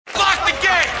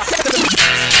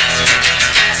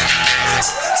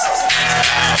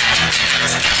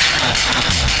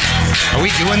Are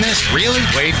we doing this? Really?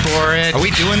 Wait for it. Are we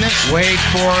doing this? Wait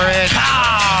for it.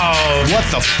 Pow! What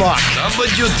the fuck?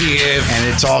 WTF. And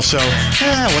it's also,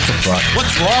 what the fuck?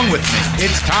 What's wrong with me?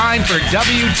 It's time for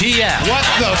WTF. What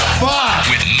the fuck?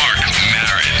 With Mark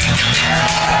Maron.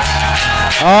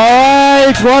 All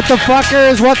right, what the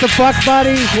fuckers, what the fuck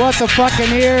buddies, what the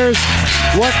fucking ears,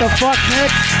 what the fuck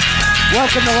nicks.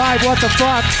 Welcome to Live What the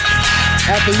Fuck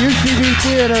at the UCB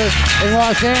Theatre in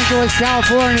Los Angeles,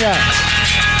 California.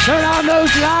 Turn on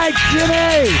those lights,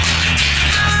 Jimmy!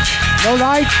 No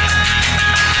lights?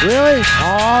 Really?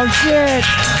 Oh, shit.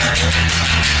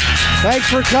 Thanks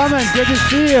for coming. Good to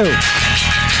see you.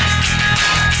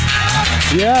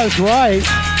 Yeah, that's right.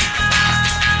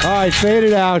 All right, fade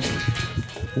it out.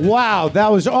 Wow,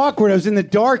 that was awkward. I was in the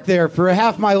dark there for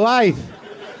half my life.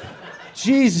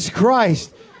 Jesus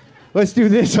Christ. Let's do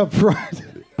this up front.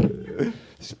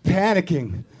 It's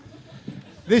panicking.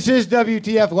 This is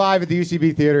WTF Live at the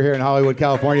UCB Theatre here in Hollywood,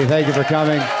 California. Thank you for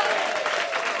coming.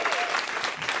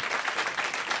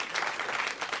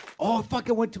 Oh, I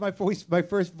fucking went to my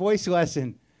first voice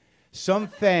lesson. Some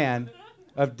fan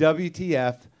of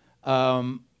WTF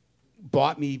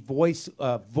bought me voice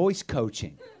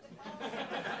coaching.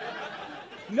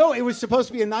 No, it was supposed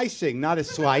to be a nice thing, not a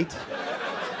slight.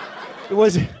 It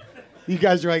wasn't. You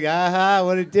guys are like, aha,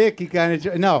 what a dick. He kind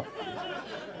of...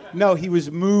 No, he was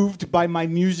moved by my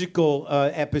musical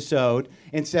episode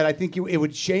and said, I think it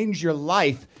would change your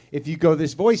life if you go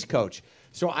this voice coach.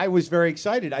 So I was very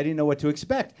excited. I didn't know what to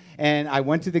expect. And I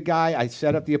went to the guy. I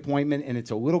set up the appointment, and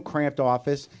it's a little cramped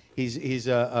office. He's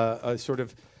a sort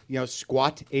of,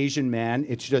 squat Asian man.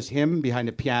 It's just him behind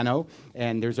a piano,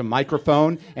 and there's a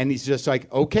microphone, and he's just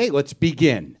like, okay, let's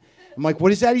begin. I'm like, what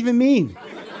does that even mean?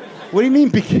 What do you mean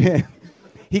begin?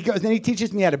 He goes, then he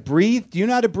teaches me how to breathe. Do you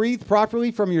know how to breathe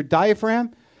properly from your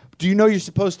diaphragm? Do you know you're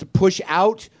supposed to push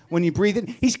out when you breathe in?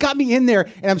 He's got me in there,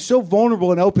 and I'm so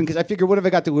vulnerable and open because I figure, what have I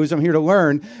got to lose? I'm here to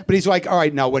learn. But he's like, all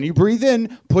right, now when you breathe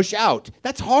in, push out.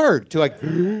 That's hard to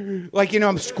I'm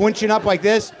squinching up like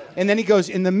this. And then he goes,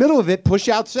 in the middle of it, push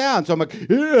out sound. So I'm like,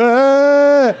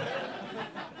 ah.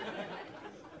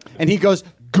 And he goes,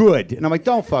 good. And I'm like,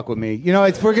 don't fuck with me.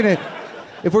 If we're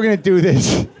gonna do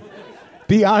this,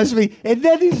 be honest with me. And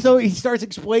then he starts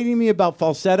explaining to me about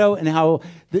falsetto and how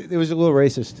it was a little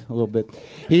racist, a little bit.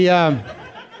 He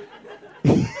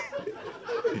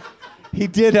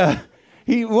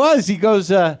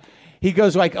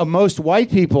goes like most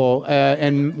white people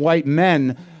and white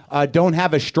men don't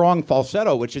have a strong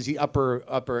falsetto, which is the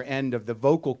upper end of the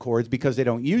vocal cords because they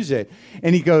don't use it.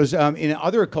 And he goes, in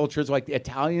other cultures like the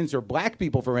Italians or black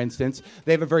people, for instance,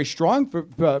 they have a very strong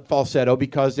falsetto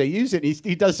because they use it.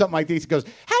 He does something like this. He goes,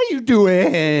 how you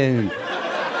doing?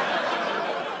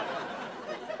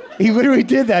 He literally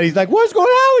did that. He's like, what's going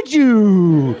on with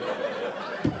you?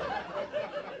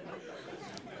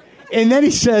 And then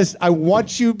he says, I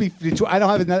want you, I don't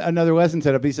have another lesson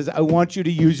set up, but he says, I want you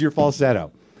to use your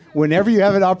falsetto. Whenever you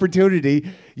have an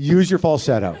opportunity, use your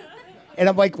falsetto. And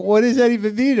I'm like, what does that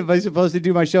even mean? Am I supposed to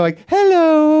do my show like,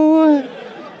 hello,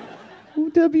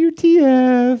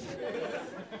 WTF?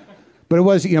 But it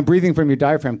was, breathing from your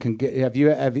diaphragm can get, have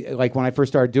you, like when I first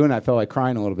started doing it, I felt like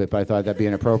crying a little bit, but I thought that'd be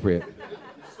inappropriate. You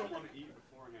still want to eat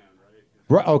beforehand,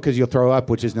 right? Oh, because you'll throw up,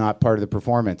 which is not part of the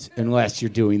performance, unless you're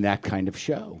doing that kind of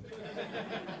show.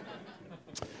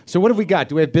 So what have we got?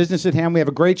 Do we have business at hand? We have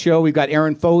a great show. We've got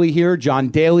Erin Foley here. Jon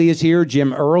Daly is here.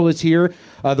 Earl is here.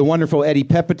 The wonderful Eddie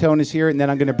Pepitone is here. And then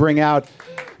I'm going to bring out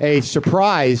a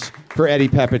surprise for Eddie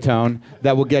Pepitone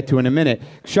that we'll get to in a minute.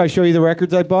 Should I show you the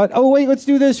records I bought? Oh, wait, let's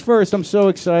do this first. I'm so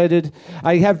excited.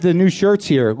 I have the new shirts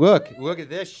here. Look at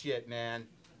this shit, man.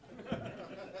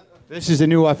 This is a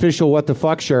new official What the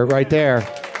Fuck shirt right there.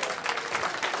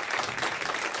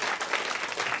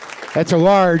 That's a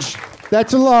large.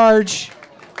 That's a large.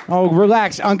 Oh,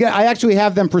 relax. I actually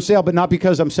have them for sale, but not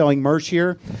because I'm selling merch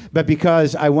here, but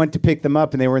because I went to pick them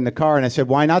up and they were in the car, and I said,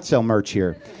 why not sell merch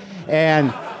here?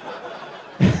 And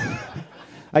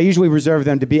I usually reserve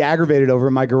them to be aggravated over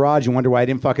in my garage and wonder why I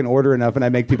didn't fucking order enough, and I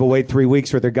make people wait 3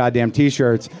 weeks for their goddamn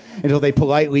T-shirts until they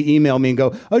politely email me and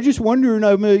go, I was just wondering,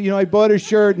 I bought a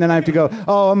shirt, and then I have to go,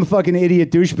 oh, I'm a fucking idiot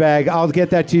douchebag. I'll get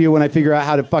that to you when I figure out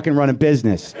how to fucking run a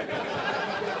business.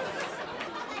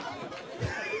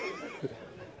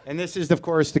 And this is, of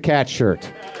course, the cat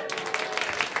shirt.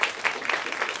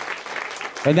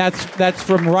 And that's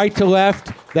from right to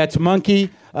left. That's Monkey.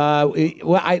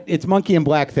 It's Monkey in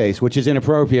blackface, which is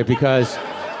inappropriate because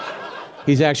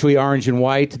he's actually orange and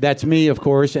white. That's me, of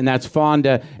course, and that's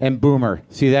Fonda and Boomer.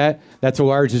 See that? That's a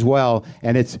large as well,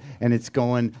 and it's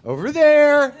going over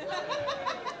there.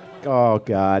 Oh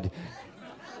God.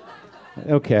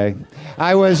 Okay.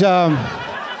 I was,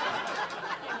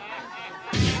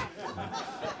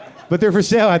 but they're for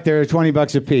sale out there,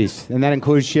 $20 a piece, and that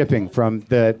includes shipping from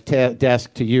the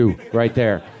desk to you right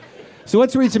there. So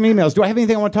let's read some emails. Do I have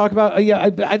anything I want to talk about?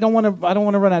 I don't want to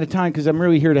run out of time because I'm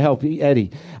really here to help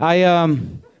Eddie. I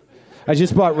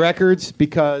just bought records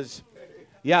because,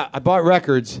 I bought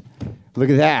records. Look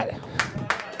at that.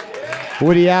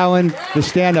 Woody Allen, the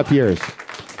stand-up years.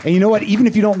 And you know what? Even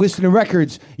if you don't listen to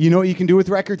records, you know what you can do with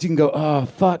records? You can go, oh,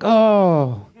 fuck,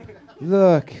 oh,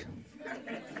 look.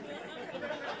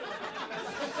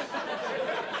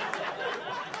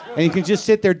 And you can just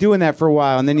sit there doing that for a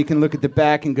while, and then you can look at the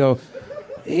back and go,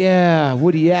 yeah,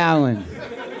 Woody Allen.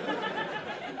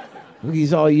 Look,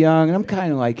 he's all young, and I'm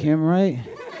kind of like him, right?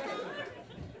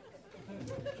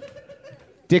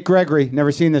 Dick Gregory,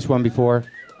 never seen this one before.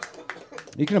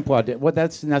 You can applaud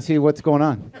it. Now see what's going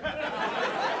on.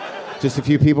 Just a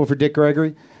few people for Dick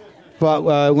Gregory. But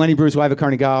Lenny Bruce Live at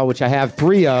Carnegie, which I have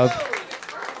 3 of.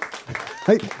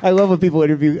 I love when people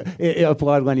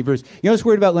applaud Lenny Bruce. You know what's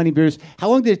weird about Lenny Bruce? How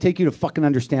long did it take you to fucking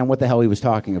understand what the hell he was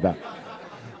talking about?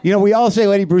 You know, we all say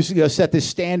Lenny Bruce set this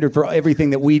standard for everything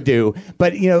that we do.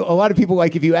 But, you know, a lot of people,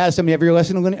 like, if you ask somebody, have you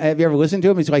ever listened to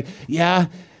him? He's like, yeah,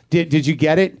 did you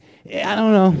get it? I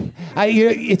don't know.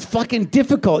 It's fucking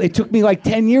difficult. It took me like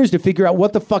 10 years to figure out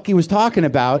what the fuck he was talking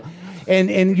about.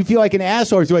 And you feel like an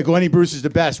asshole. It's like, Lenny Bruce is the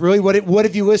best. Really? What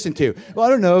have you listened to? Well, I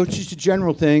don't know. It's just a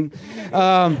general thing.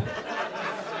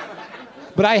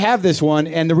 But I have this one,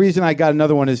 and the reason I got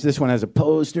another one is this one has a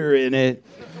poster in it.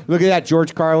 Look at that,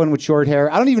 George Carlin with short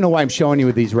hair. I don't even know why I'm showing you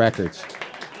these records.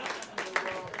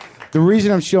 The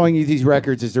reason I'm showing you these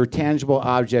records is they're tangible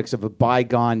objects of a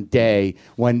bygone day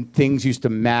when things used to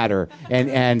matter.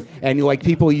 And like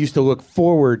people used to look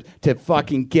forward to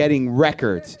fucking getting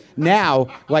records. Now,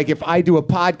 like if I do a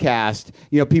podcast,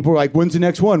 you know, people are like, when's the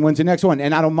next one? When's the next one?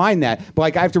 And I don't mind that. But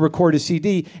like I have to record a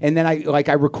CD and then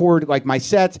I record like my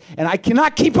sets and I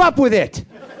cannot keep up with it.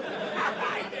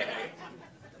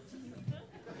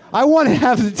 I want to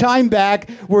have the time back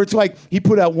where it's like he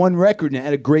put out one record and it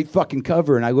had a great fucking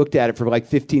cover and I looked at it for like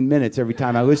 15 minutes every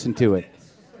time I listened to it.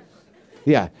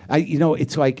 Yeah,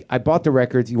 it's like I bought the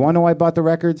records. You want to know why I bought the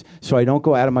records? So I don't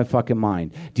go out of my fucking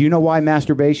mind. Do you know why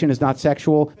masturbation is not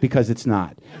sexual? Because it's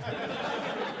not.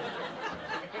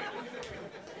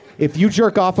 If you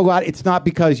jerk off a lot, it's not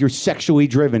because you're sexually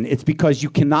driven. It's because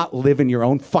you cannot live in your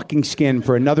own fucking skin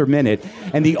for another minute.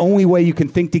 And the only way you can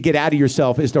think to get out of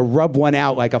yourself is to rub one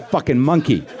out like a fucking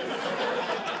monkey.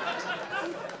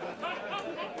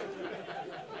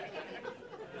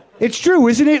 It's true,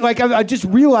 isn't it? Like, I'm just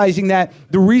realizing that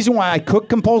the reason why I cook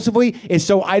compulsively is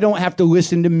so I don't have to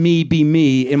listen to me be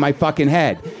me in my fucking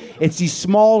head. It's these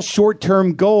small,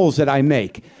 short-term goals that I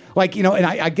make. Like, you know, and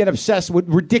I get obsessed with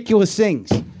ridiculous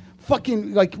things.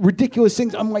 Fucking, like, ridiculous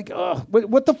things. I'm like, ugh,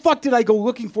 what the fuck did I go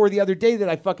looking for the other day that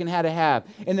I fucking had to have?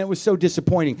 And it was so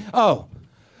disappointing. Oh,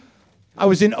 I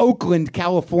was in Oakland,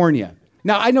 California.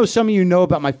 Now, I know some of you know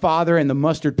about my father and the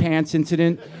mustard pants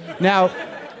incident. Now,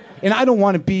 and I don't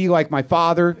want to be like my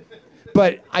father,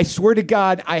 but I swear to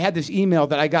God, I had this email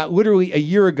that I got literally a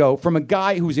year ago from a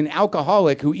guy who's an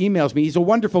alcoholic who emails me. He's a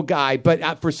wonderful guy,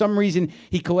 but for some reason,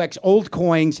 he collects old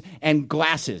coins and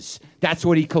glasses. That's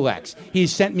what he collects.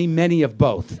 He's sent me many of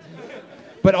both.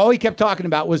 But all he kept talking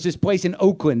about was this place in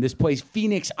Oakland, this place,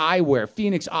 Phoenix Eyewear,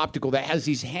 Phoenix Optical, that has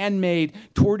these handmade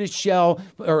tortoise shell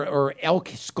or elk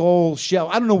skull shell.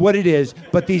 I don't know what it is,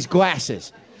 but these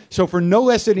glasses. So for no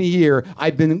less than a year,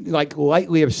 I've been like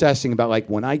lightly obsessing about like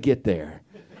when I get there,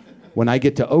 when I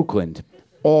get to Oakland,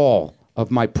 all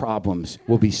of my problems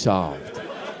will be solved.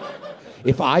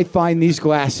 If I find these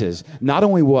glasses, not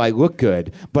only will I look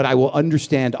good, but I will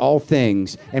understand all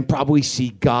things and probably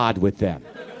see God with them.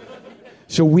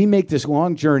 So we make this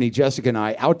long journey, Jessica and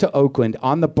I, out to Oakland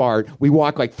on the BART. We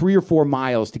walk like 3 or 4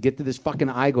 miles to get to this fucking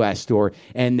eyeglass store,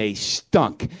 and they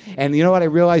stunk. And you know what I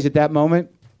realized at that moment?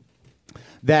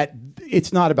 That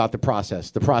it's not about the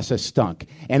process. The process stunk.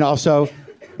 And also,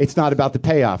 it's not about the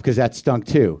payoff, because that stunk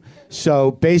too. So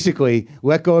basically,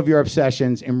 let go of your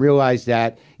obsessions and realize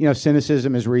that, you know,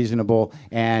 cynicism is reasonable,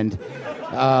 and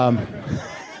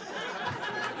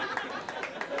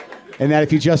and that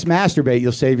if you just masturbate,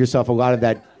 you'll save yourself a lot of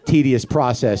that tedious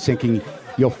process thinking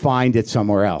you'll find it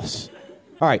somewhere else.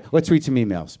 All right, let's read some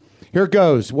emails. Here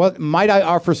goes. What might I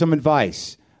offer some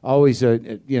advice? Always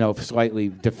a slightly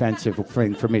defensive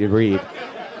thing for me to read.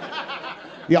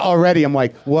 Yeah, already I'm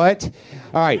like, what?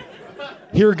 All right,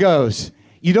 here goes.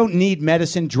 You don't need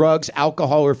medicine, drugs,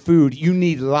 alcohol, or food. You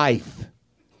need life.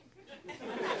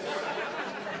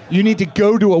 You need to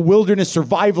go to a wilderness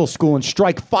survival school and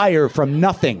strike fire from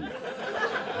nothing.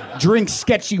 drink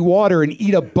sketchy water, and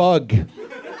eat a bug.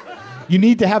 You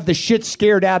need to have the shit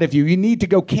scared out of you. You need to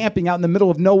go camping out in the middle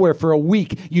of nowhere for a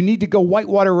week. You need to go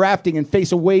whitewater rafting and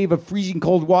face a wave of freezing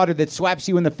cold water that slaps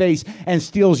you in the face and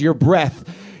steals your breath.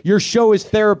 Your show is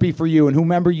therapy for you and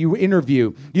whomever you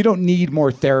interview. You don't need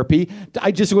more therapy.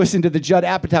 I just listened to the Judd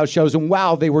Apatow shows, and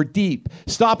wow, they were deep.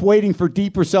 Stop waiting for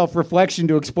deeper self-reflection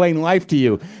to explain life to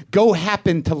you. Go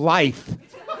happen to life.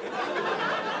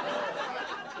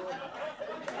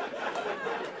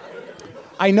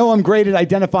 I know I'm great at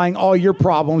identifying all your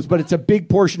problems, but it's a big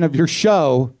portion of your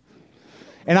show.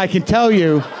 And I can tell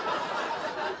you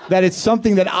that it's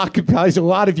something that occupies a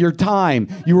lot of your time.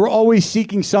 You were always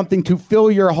seeking something to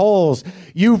fill your holes.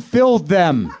 You filled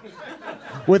them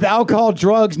with alcohol,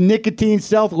 drugs, nicotine,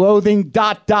 self-loathing, ...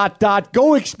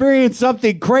 Go experience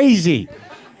something crazy.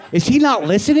 Is he not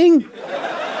listening?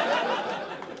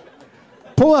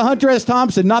 Pull a Hunter S.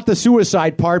 Thompson, not the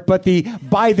suicide part, but the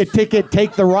buy the ticket,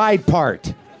 take the ride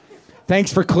part.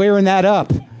 Thanks for clearing that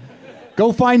up.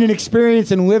 Go find an experience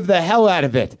and live the hell out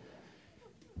of it.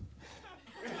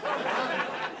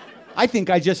 I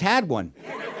think I just had one.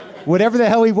 Whatever the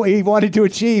hell he wanted to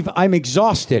achieve, I'm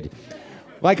exhausted.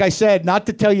 Like I said, not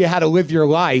to tell you how to live your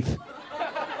life,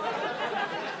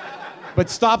 but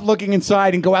stop looking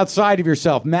inside and go outside of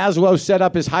yourself. Maslow set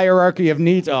up his hierarchy of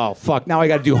needs. Oh, fuck, now I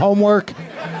got to do homework.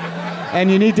 And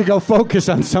you need to go focus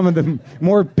on some of the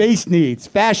more base needs.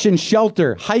 Fashion,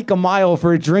 shelter, hike a mile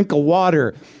for a drink of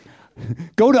water.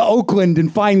 Go to Oakland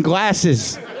and find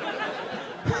glasses.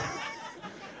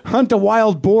 Hunt a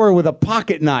wild boar with a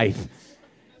pocket knife.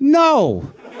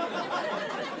 No.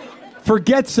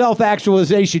 Forget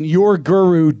self-actualization. Your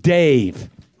guru, Dave.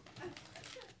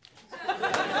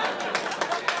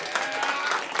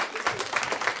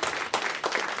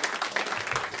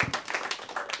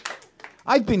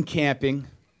 I've been camping.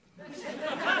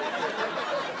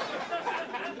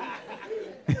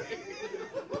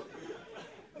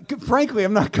 Frankly,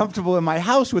 I'm not comfortable in my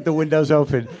house with the windows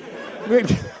open.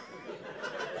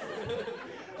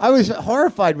 I was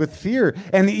horrified with fear.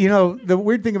 And, you know, the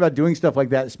weird thing about doing stuff like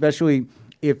that, especially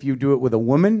if you do it with a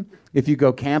woman, if you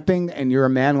go camping and you're a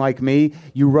man like me,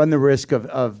 you run the risk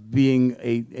of being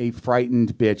a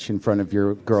frightened bitch in front of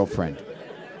your girlfriend.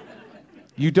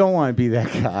 You don't want to be that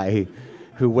guy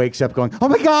who wakes up going, oh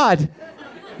my God,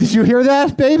 did you hear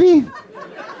that, baby?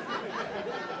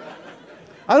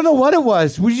 I don't know what it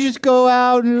was. Would you just go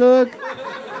out and look?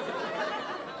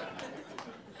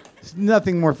 There's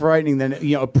nothing more frightening than,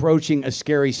 you know, approaching a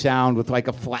scary sound with like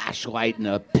a flashlight and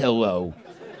a pillow.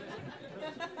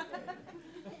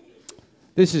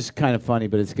 This is kind of funny,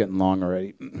 but it's getting long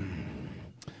already.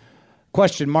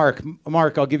 Question, Mark,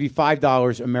 I'll give you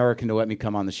 $5 American to let me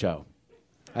come on the show.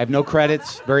 I have no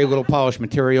credits, very little polished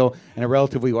material, and a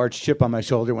relatively large chip on my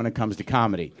shoulder when it comes to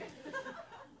comedy.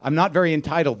 I'm not very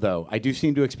entitled, though. I do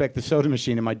seem to expect the soda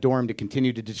machine in my dorm to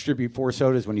continue to distribute 4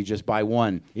 sodas when you just buy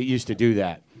one. It used to do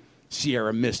that.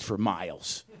 Sierra Mist for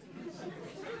miles.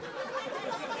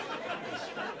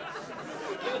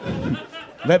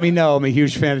 Let me know. I'm a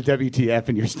huge fan of WTF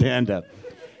and your stand-up.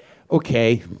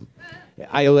 Okay.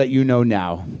 I'll let you know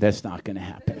now. That's not going to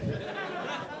happen.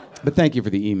 But thank you for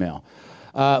the email.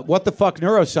 What the fuck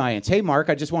neuroscience? Hey, Mark,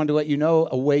 I just wanted to let you know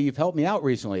a way you've helped me out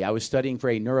recently. I was studying for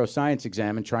a neuroscience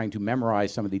exam and trying to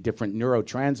memorize some of the different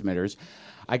neurotransmitters.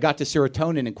 I got to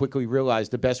serotonin and quickly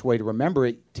realized the best way to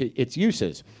remember its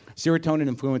uses. Serotonin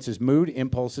influences mood,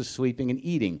 impulses, sleeping, and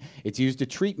eating. It's used to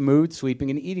treat mood, sleeping,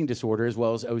 and eating disorder as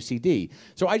well as OCD.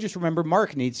 So I just remember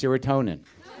Mark needs serotonin.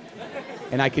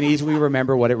 And I can easily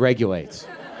remember what it regulates.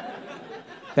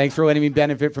 Thanks for letting me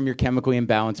benefit from your chemically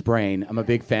imbalanced brain. I'm a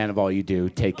big fan of all you do.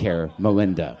 Take care,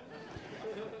 Melinda.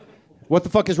 What the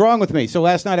fuck is wrong with me? So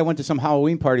last night I went to some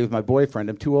Halloween party with my boyfriend.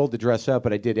 I'm too old to dress up,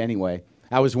 but I did anyway.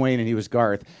 I was Wayne and he was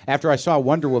Garth. After I saw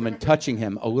Wonder Woman touching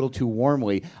him a little too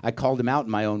warmly, I called him out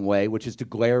in my own way, which is to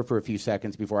glare for a few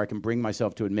seconds before I can bring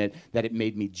myself to admit that it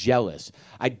made me jealous.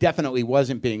 I definitely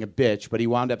wasn't being a bitch, but he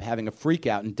wound up having a freak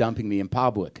out and dumping me in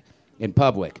public.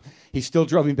 He still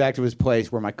drove me back to his place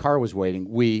where my car was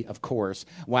waiting. We, of course,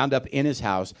 wound up in his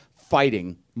house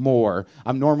fighting more.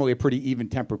 I'm normally a pretty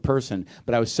even-tempered person,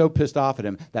 but I was so pissed off at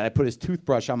him that I put his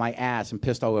toothbrush on my ass and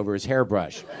pissed all over his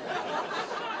hairbrush.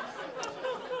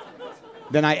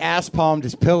 Then I ass-palmed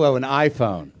his pillow and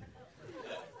iPhone.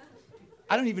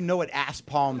 I don't even know what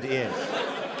ass-palmed is,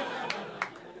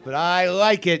 but I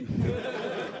like it.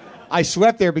 I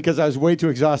slept there because I was way too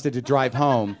exhausted to drive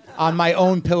home on my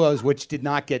own pillows, which did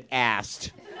not get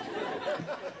assed.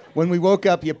 When we woke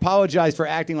up, he apologized for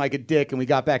acting like a dick, and we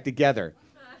got back together.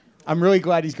 I'm really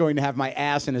glad he's going to have my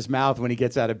ass in his mouth when he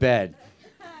gets out of bed.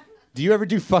 Do you ever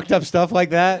do fucked up stuff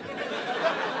like that?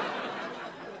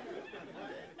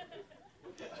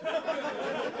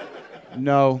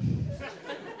 No,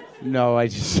 I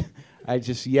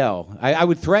just yell. I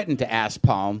would threaten to ass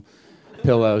palm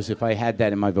pillows if I had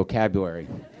that in my vocabulary.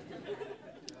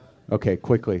 Okay,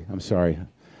 quickly, I'm sorry.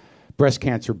 Breast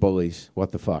cancer bullies,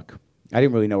 what the fuck? I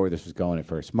didn't really know where this was going at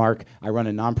first. Mark, I run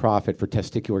a nonprofit for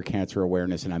testicular cancer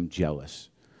awareness, and I'm jealous.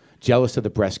 Jealous of the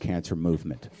breast cancer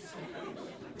movement.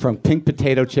 From pink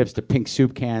potato chips to pink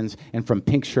soup cans, and from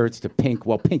pink shirts to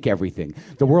pink everything.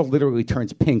 The world literally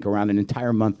turns pink around an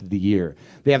entire month of the year.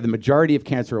 They have the majority of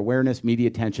cancer awareness, media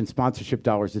attention, sponsorship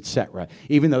dollars, etc.,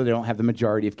 even though they don't have the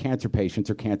majority of cancer patients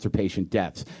or cancer patient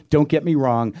deaths. Don't get me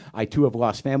wrong, I too have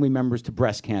lost family members to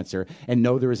breast cancer and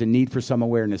know there is a need for some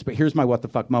awareness, but here's my what the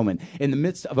fuck moment. In the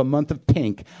midst of a month of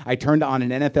pink, I turned on an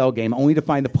NFL game only to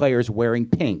find the players wearing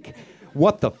pink.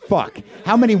 What the fuck?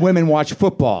 How many women watch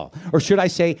football? Or should I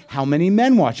say, how many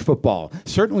men watch football?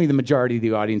 Certainly the majority of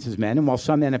the audience is men, and while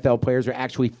some NFL players are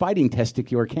actually fighting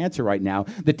testicular cancer right now,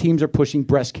 the teams are pushing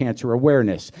breast cancer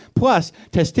awareness. Plus,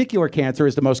 testicular cancer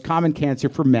is the most common cancer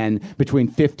for men between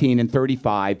 15 and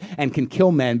 35 and can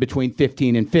kill men between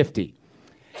 15 and 50.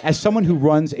 As someone who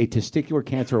runs a testicular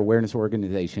cancer awareness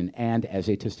organization and as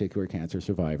a testicular cancer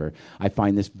survivor, I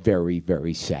find this very,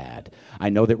 very sad. I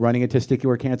know that running a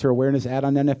testicular cancer awareness ad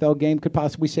on an NFL game could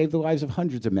possibly save the lives of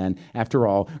hundreds of men. After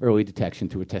all, early detection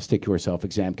through a testicular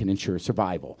self-exam can ensure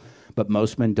survival. But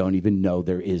most men don't even know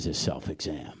there is a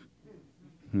self-exam.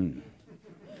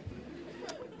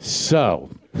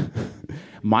 So,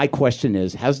 my question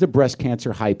is, has the breast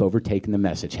cancer hype overtaken the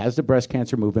message? Has the breast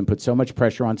cancer movement put so much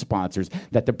pressure on sponsors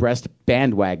that the breast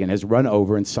bandwagon has run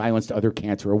over and silenced other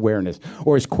cancer awareness?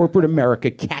 Or is corporate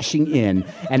America cashing in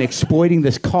and exploiting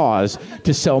this cause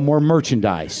to sell more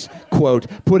merchandise? Quote,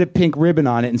 put a pink ribbon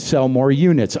on it and sell more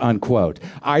units, unquote.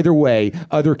 Either way,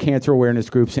 other cancer awareness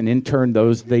groups and in turn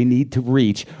those they need to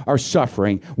reach are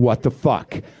suffering. What the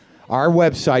fuck? Our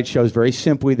website shows very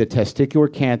simply the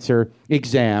testicular cancer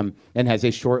exam and has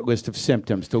a short list of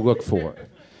symptoms to look for.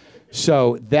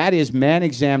 So that is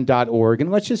manexam.org, and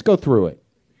let's just go through it.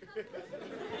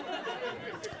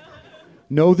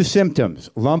 Know the symptoms: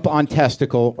 lump on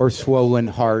testicle or swollen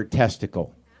hard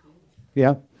testicle.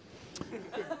 Yeah.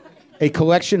 A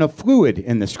collection of fluid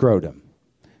in the scrotum.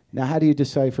 Now, how do you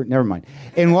decipher? Never mind.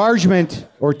 Enlargement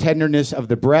or tenderness of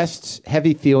the breasts,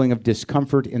 heavy feeling of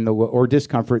discomfort in the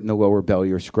lower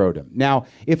belly or scrotum. Now,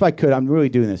 if I could, I'm really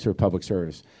doing this for public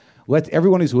service. Let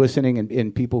everyone who's listening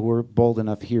and people who are bold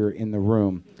enough here in the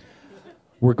room,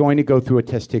 we're going to go through a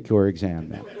testicular exam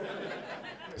now.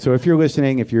 So if you're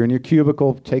listening, if you're in your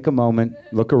cubicle, take a moment,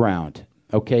 look around.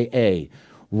 Okay, A,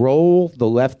 roll the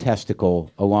left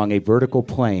testicle along a vertical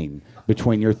plane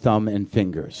between your thumb and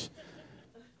fingers.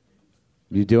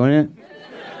 You doing it?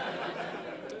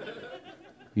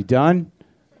 You done?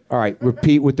 All right,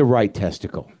 repeat with the right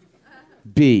testicle.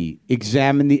 B,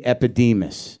 examine the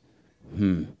epididymis.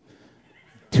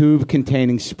 Tube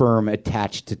containing sperm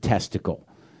attached to testicle.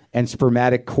 And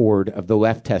spermatic cord of the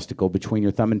left testicle between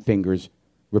your thumb and fingers.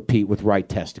 Repeat with right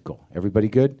testicle. Everybody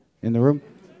good in the room?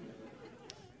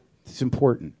 It's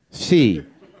important. C,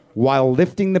 while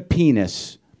lifting the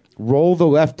penis, roll the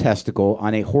left testicle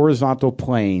on a horizontal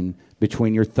plane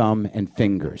between your thumb and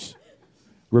fingers.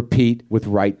 Repeat with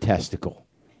right testicle.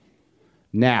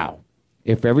 Now,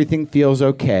 if everything feels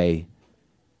okay,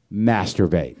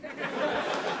 masturbate.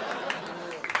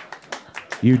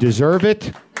 You deserve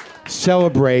it.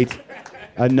 Celebrate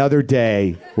another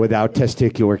day without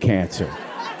testicular cancer.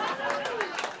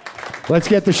 Let's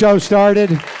get the show started.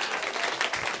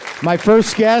 My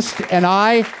first guest and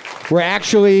I were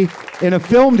actually in a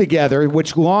film together,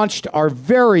 which launched our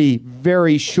very,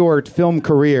 very short film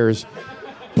careers.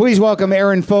 Please welcome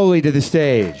Erin Foley to the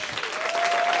stage.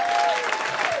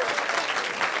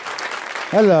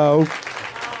 Hello.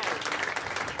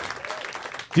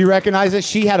 Do you recognize us?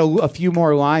 She had a few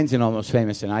more lines in Almost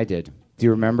Famous than I did. Do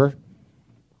you remember?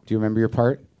 Do you remember your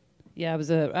part? Yeah, I was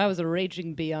a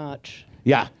raging biatch.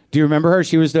 Yeah. Do you remember her?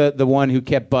 She was the one who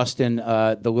kept busting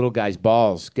the little guy's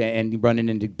balls and running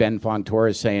into Ben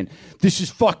Fontoura saying, "This is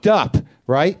fucked up,"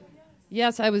 right?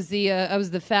 Yes, I was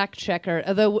the fact checker.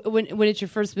 Although when it's your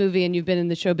first movie and you've been in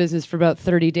the show business for about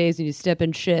 30 days and you step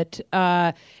in shit,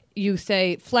 you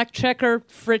say fleck checker,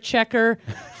 frit checker,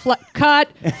 cut,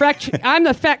 I'm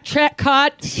the fact check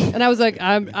cut, and I was like,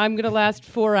 I'm gonna last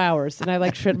 4 hours, and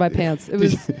I shit my pants. It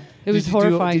was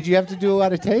horrifying. Did you have to do a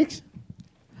lot of takes?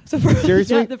 So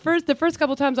Seriously? Yeah, the first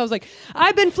couple times I was like,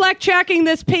 I've been fleck checking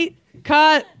this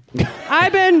cut.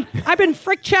 I've been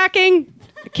frick checking.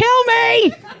 Kill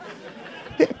me.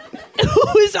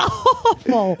 was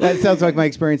awful. That sounds like my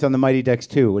experience on the Mighty Ducks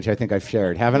 2, which I think I've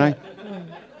shared. Haven't I?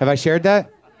 Have I shared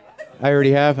that? I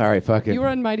already have? All right, fuck it. You were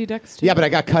on Mighty Ducks too? Yeah, but I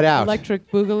got cut out. Electric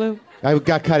Boogaloo? I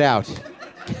got cut out.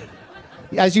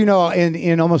 As you know,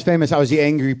 in Almost Famous, I was the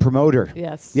angry promoter.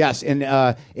 Yes. Yes, in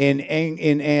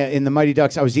the Mighty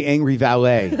Ducks, I was the angry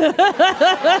valet.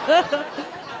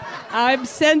 I'm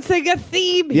sensing a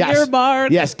theme here,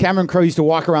 Mark. Yes, Cameron Crowe used to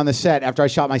walk around the set after I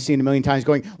shot my scene a million times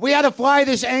going, "We had to fly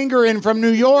this anger in from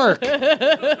New York."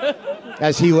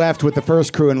 As he left with the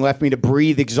first crew and left me to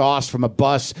breathe exhaust from a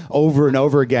bus over and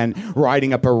over again,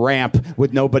 riding up a ramp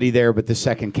with nobody there but the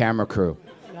second camera crew.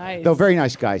 Nice. Though, very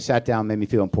nice guy. Sat down, made me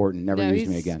feel important, never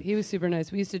used me again. He was super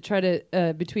nice. We used to try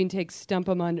to, between takes, stump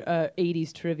him on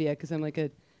 80s trivia because I'm like a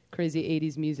crazy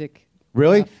 80s music.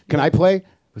 Really? buff. Can I play?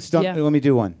 Yeah. Let me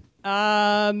do one.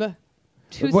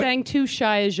 Too What- sang Too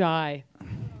Shy as I.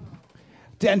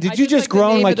 Dan, did I you just like the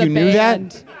groan name like of the you knew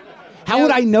band. that? How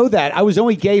would I know that? I was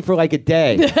only gay for like a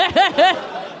day.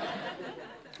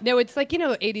 No, it's like,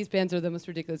 80s bands are the most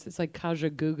ridiculous. It's like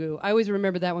Kaja Gugu. I always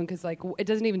remember that one because it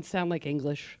doesn't even sound like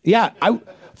English. Yeah,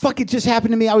 it just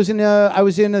happened to me. I was in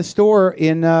a store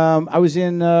I was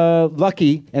in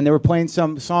Lucky, and they were playing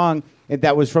some song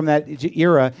that was from that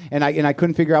era, and I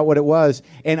couldn't figure out what it was,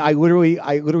 and I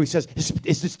literally says,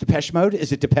 "Is this Depeche Mode?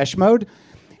 Is it Depeche Mode?"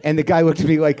 And the guy looked at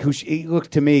me like he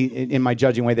looked to me in my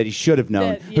judging way that he should have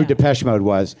known who Depeche Mode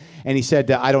was, and he said,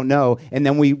 "I don't know." And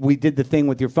then we did the thing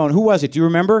with your phone. Who was it? Do you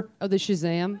remember? Oh, the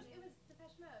Shazam?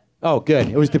 Oh, good.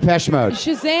 It was Depeche Mode.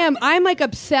 Shazam. I'm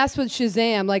obsessed with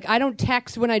Shazam. I don't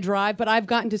text when I drive, but I've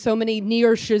gotten to so many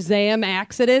near Shazam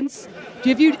accidents.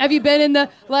 Have you been in the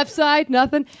left side?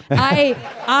 Nothing.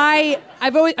 I'm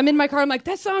in my car. I'm like,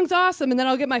 that song's awesome, and then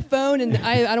I'll get my phone, and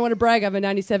I don't want to brag. I have a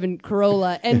 '97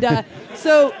 Corolla, and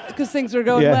so because things were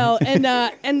going well, and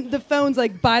the phone's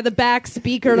by the back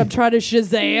speaker, and I'm trying to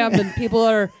Shazam, and people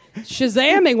are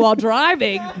Shazamming while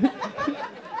driving.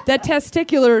 That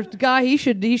testicular guy, he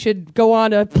should go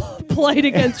on a plate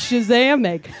against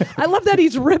Shazamming. I love that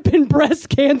he's ripping breast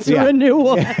cancer a new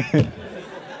one.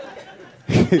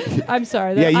 I'm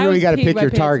sorry. Yeah, you really got to pick your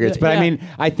targets. But I mean,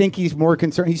 I think he's more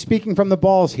concerned. He's speaking from the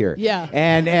balls here. Yeah.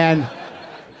 And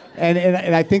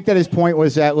I think that his point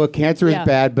was that, look, cancer is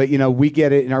bad, but we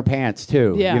get it in our pants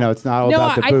too. Yeah. It's not all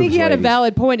about the boobs. I think he had ladies. a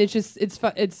valid point. It's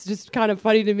just kind of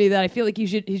funny to me that I feel like he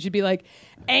should be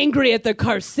angry at the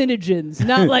carcinogens,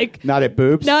 not not at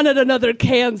boobs. not at another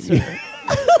cancer.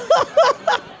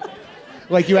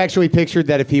 Like you actually pictured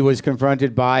that if he was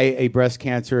confronted by a breast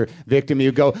cancer victim,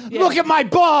 you'd go, "Look at my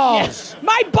balls!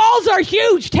 My balls are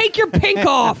huge. Take your pink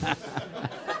off."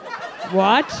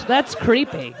 What? That's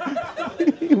creepy.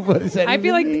 What does that I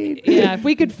feel like, mean? if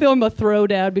we could film a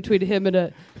throwdown between him and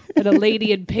a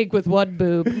lady in pink with one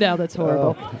boob. No, that's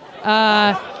horrible.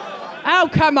 Oh,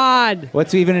 come on.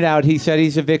 Let's even it out. He said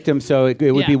he's a victim, so it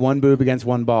would be one boob against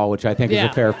one ball, which I think is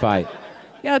a fair fight.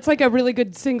 Yeah, it's like a really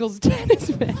good singles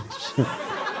tennis match.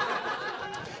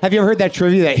 Have you ever heard that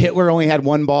trivia that Hitler only had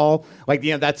one ball?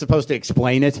 That's supposed to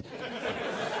explain it.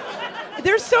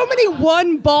 There's so many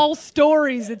one ball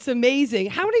stories. It's amazing.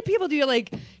 How many people do you're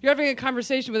having a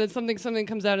conversation with, and something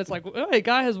comes out. It's like, oh, a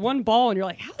guy has one ball, and you're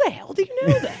like, how the hell do you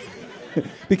know that?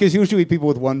 Because usually people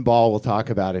with one ball will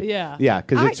talk about it. Yeah. Yeah,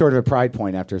 because it's sort of a pride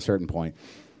point after a certain point.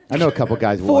 I know a couple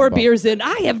guys with 4 one ball. beers in,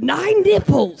 I have 9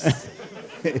 nipples.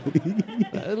 Do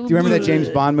you remember that James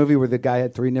Bond movie where the guy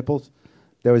had 3 nipples?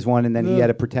 There was one, and then he had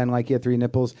to pretend like he had 3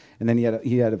 nipples, and then he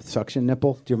had a suction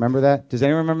nipple. Do you remember that? Does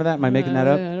anyone remember that? Am I making that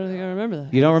up? I don't think I remember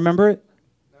that. You don't remember it?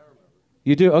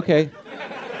 You do? Okay.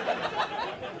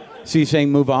 So you're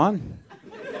saying move on?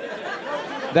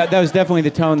 That was definitely the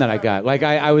tone that I got.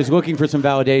 I was looking for some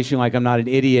validation, I'm not an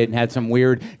idiot, and had some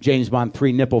weird James Bond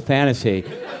 3 nipple fantasy.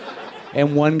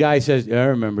 And one guy says, I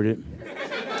remembered it.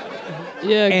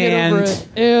 Yeah, get over it.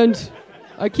 And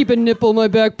I keep a nipple in my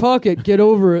back pocket. Get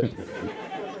over it.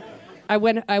 I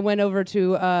went over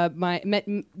to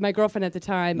my girlfriend at the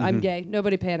time. I'm gay.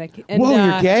 Nobody panic. And, Whoa,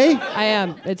 you're gay? I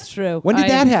am. It's true. When did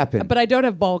that happen? But I don't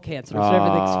have ball cancer, so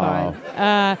everything's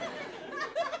fine.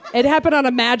 It happened on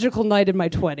a magical night in my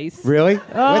 20s. Really? Let's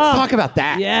talk about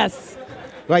that. Yes.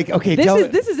 Okay,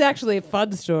 This is actually a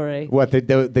fun story. What,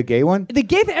 the gay one? The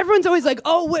gay everyone's always like,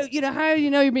 oh, well, how do you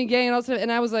know you're being gay and all stuff?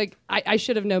 And I was like, I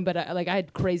should have known, but I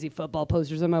had crazy football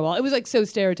posters on my wall. It was so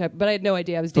stereotyped, but I had no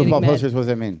idea I was dating Football men. posters, what does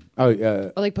that mean?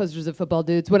 Oh, I like posters of football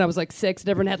dudes when I was 6, and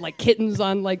everyone had kittens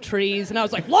on trees, and I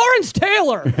was like, Lawrence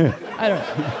Taylor. I don't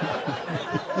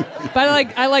know.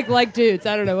 But I like dudes.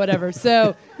 I don't know, whatever.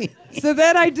 So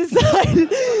then I decided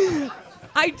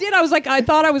I did. I was like, I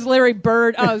thought I was Larry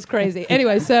Bird. Oh, it was crazy.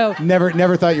 Anyway, so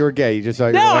Never thought you were gay. You just thought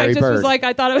you were Larry I just Bird. was like,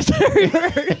 I thought I was Larry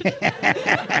Bird.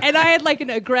 And I had like an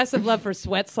aggressive love for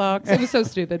sweat socks. It was so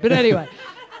stupid. But anyway,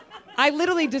 I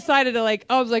literally decided to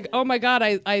I was like, oh my God,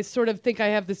 I sort of think I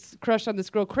have this crush on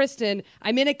this girl, Kristen.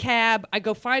 I'm in a cab. I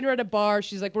go find her at a bar.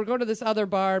 She's like, we're going to this other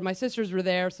bar. My sisters were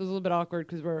there, so it was a little bit awkward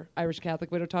because we're Irish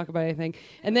Catholic. We don't talk about anything.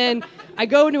 And then I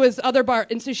go into his other bar,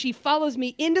 and so she follows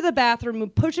me into the bathroom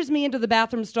and pushes me into the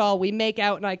bathroom stall. We make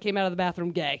out, and I came out of the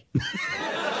bathroom gay.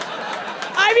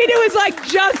 I mean, it was like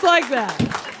just like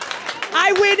that.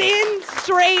 I went in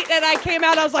straight and I came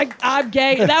out. I was like, I'm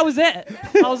gay. And that was it.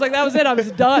 I was like, that was it. I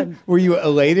was done. Were you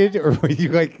elated, or were you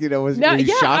like, were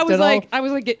you shocked at all? I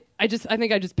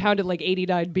think I just pounded like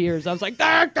 89 beers. I was like,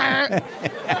 I'm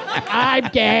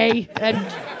gay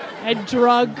and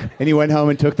drunk. And you went home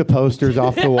and took the posters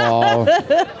off the wall.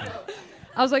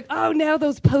 I was like, oh, now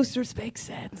those posters make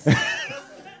sense.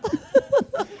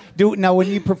 Now, when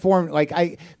you perform,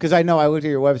 because I know I looked at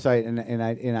your website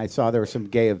and I saw there were some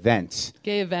gay events.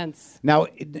 Gay events. Now,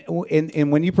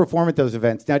 and when you perform at those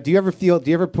events, now, do you ever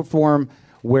perform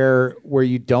where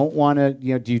you don't want to,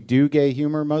 do you do gay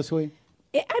humor mostly?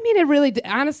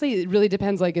 Honestly, it really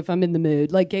depends. Like if I'm in the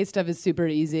mood, like gay stuff is super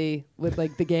easy with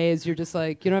like the gays. You're just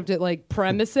like, you don't have to like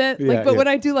premise it. But when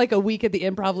I do like a week at the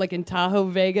Improv, like in Tahoe,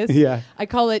 Vegas, I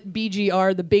call it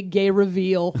BGR, the big gay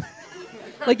reveal.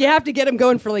 Like, you have to get them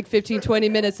going for, 15, 20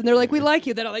 minutes. And they're like, we like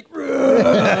you. Then I'm like,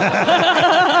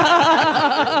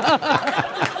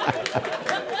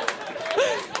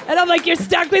 and I'm like, you're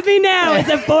stuck with me now. It's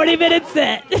a 40-minute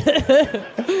set.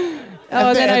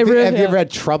 Have you ever had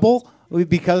trouble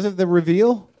because of the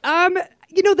reveal?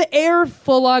 The air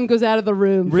full on goes out of the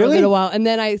room for a little while. And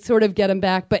then I sort of get him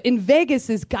back. But in Vegas,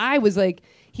 this guy was like,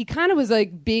 he kind of was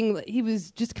he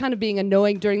was just kind of being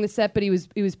annoying during the set, but he was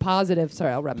positive.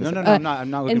 Sorry, I'll wrap this up. No, I'm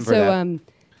not looking for that.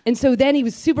 And so then he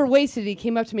was super wasted. He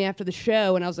came up to me after the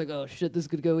show, and I was like, oh, shit, this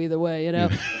could go either way,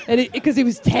 and because he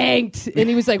was tanked, and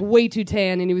he was like way too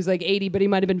tan, and he was like 80, but he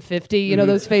might have been 50,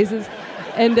 those faces.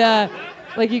 And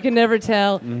you can never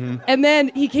tell. Mm-hmm. And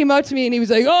then he came up to me and he was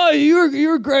like, oh,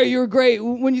 you're great.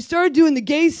 When you started doing the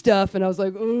gay stuff, and I was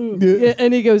like, oh. Yeah.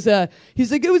 And he goes, he's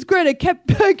like, it was great. I kept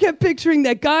picturing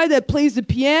that guy that plays the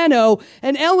piano,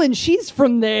 and Ellen, she's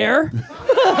from there.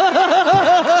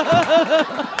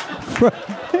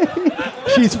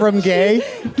 She's from gay?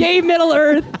 Gay Middle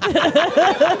Earth.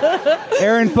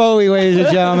 Erin Foley, ladies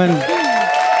and gentlemen.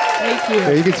 Thank you.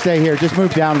 So you can stay here. Just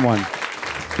move down one.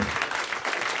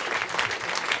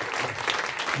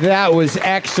 That was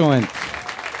excellent.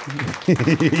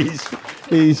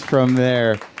 He's from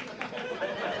there.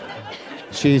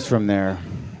 She's from there.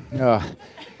 We have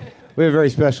a very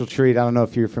special treat. I don't know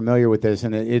if you're familiar with this,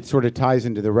 and it sort of ties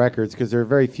into the records because there are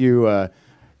very few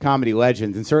comedy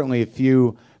legends, and certainly a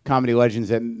few comedy legends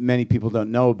that many people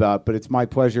don't know about. But it's my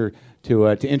pleasure to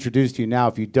introduce to you now,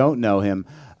 if you don't know him,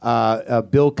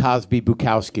 Bill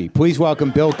Cosby-Bukowski. Please welcome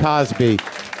Bill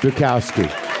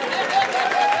Cosby-Bukowski.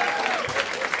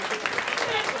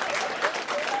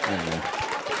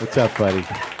 What's up, buddy?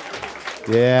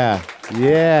 Yeah.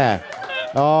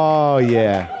 Oh,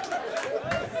 yeah.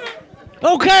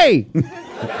 Okay.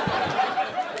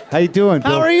 How you doing,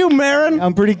 Bill? How are you, Marin?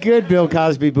 I'm pretty good, Bill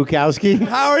Cosby-Bukowski.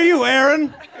 How are you,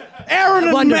 Erin?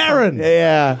 Erin and Marin.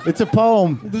 Yeah, it's a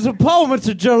poem. There's a poem. It's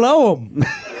a jaloem.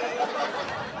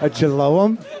 A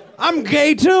jaloem? I'm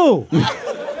gay, too.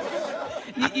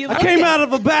 I came out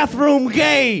of a bathroom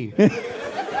gay.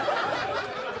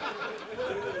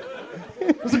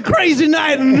 It was a crazy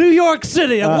night in New York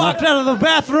City. I walked out of the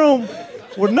bathroom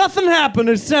where nothing happened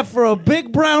except for a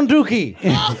big brown dookie.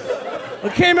 I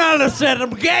came out and I said,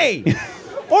 I'm gay.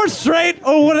 Or straight,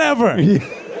 or whatever.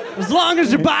 As long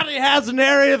as your body has an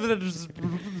area that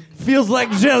feels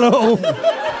like jello.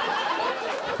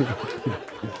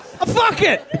 Fuck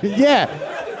it! Yeah.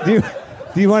 Do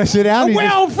you want to sit down?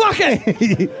 Well, fuck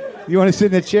it! You want to sit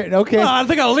in the chair? Okay. No, I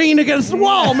think I'll lean against the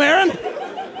wall, Marin.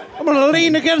 I'm going to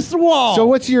lean against the wall. So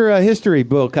what's your history,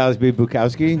 Bill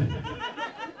Cosby-Bukowski?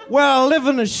 Well, I live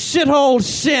in a shithole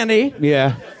shanty.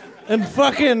 Yeah. In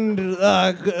fucking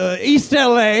East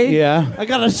L.A. Yeah. I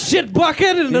got a shit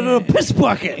bucket and a piss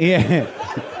bucket. Yeah.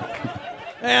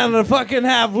 And I fucking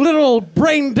have little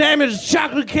brain-damaged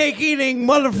chocolate cake-eating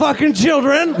motherfucking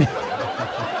children.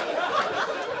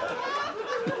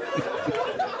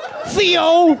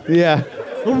 Theo. Yeah.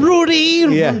 Rudy.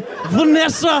 Yeah.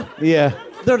 Vanessa. Yeah.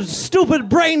 They're a stupid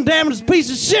brain-damaged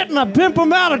piece of shit, and I pimp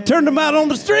them out and turn them out on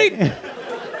the street.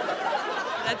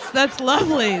 That's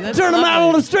lovely. Turn them out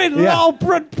on the street, and they're all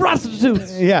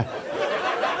prostitutes. Yeah.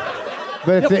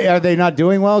 But if are they not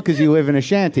doing well because you live in a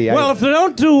shanty? Well, if they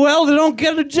don't do well, they don't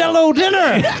get a Jell-O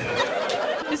dinner.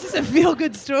 This is a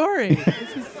feel-good story.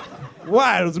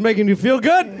 Why? Was it making you feel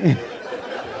good?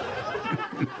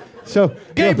 So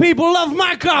Gay people love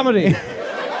my comedy.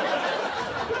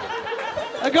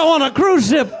 I go on a cruise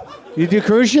ship. You do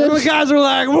cruise And ships? the guys are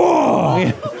like,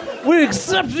 whoa, we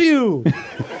accept you.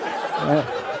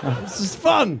 This is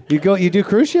fun. You do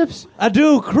cruise ships? I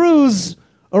do cruise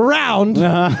around.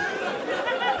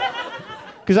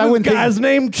 Because I wouldn't Guy's think.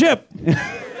 named Chip.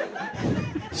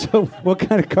 So what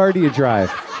kind of car do you drive?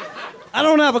 I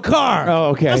don't have a car. Oh,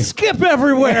 okay. I skip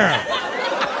everywhere.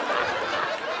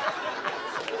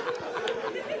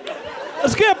 I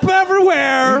skip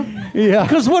everywhere. Yeah.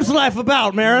 Because what's life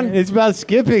about, Marin? It's about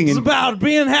skipping. It's about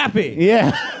being happy.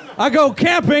 Yeah. I go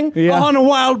camping on a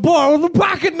wild boar with a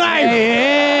pocket knife.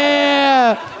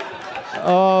 Yeah.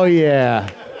 Oh, yeah.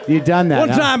 You done that. One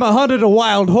time I hunted a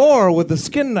wild whore with a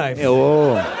skin knife.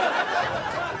 Oh.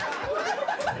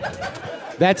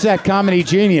 That's that comedy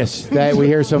genius that we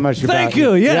hear so much about. Thank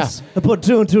you, yes. I put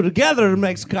two and two together, it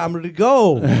makes comedy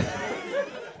go.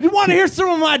 You want to hear some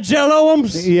of my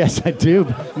Jell-O-ums? Yes, I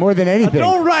do. More than anything. I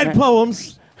don't write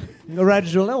poems. I write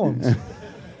Jell-O-ums.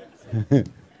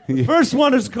 The first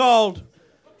one is called,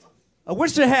 I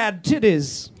Wish I Had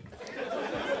Titties.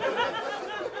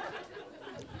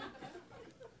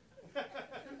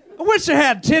 I wish I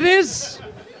had titties,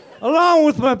 along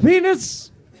with my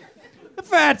penis.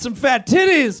 If I had some fat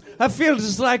titties, I feel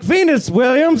just like Venus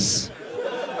Williams.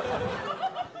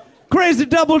 Crazy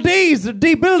double D's are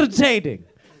debilitating.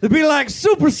 They'd be like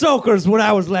super soakers when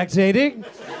I was lactating.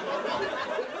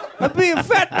 I'd be a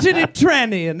fat-titted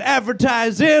tranny and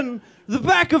advertise in the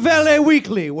back of LA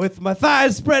Weekly with my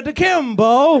thighs spread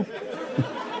akimbo.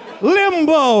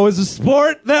 Limbo is a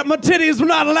sport that my titties would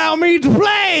not allow me to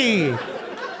play.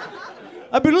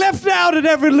 I'd be left out at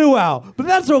every luau, but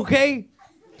that's okay.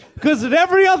 Because at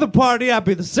every other party, I'd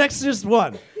be the sexiest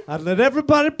one. I'd let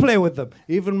everybody play with them,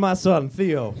 even my son,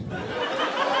 Theo.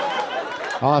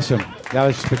 Awesome. That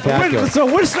was spectacular. So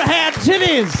wish I had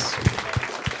titties.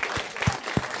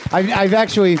 I've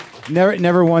actually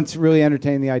never once really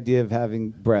entertained the idea of having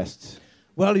breasts.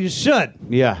 Well, you should.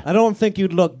 Yeah. I don't think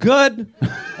you'd look good.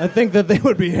 I think that they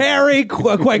would be hairy,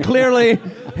 quite clearly.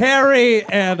 Hairy,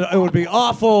 and it would be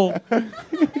awful.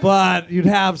 But you'd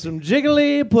have some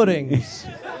jiggly puddings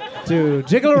to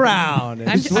jiggle around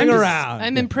and swing around.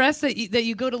 I'm impressed that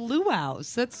you go to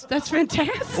luau's. That's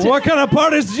fantastic. What kind of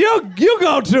parties do you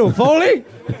go to, Foley?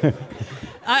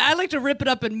 I like to rip it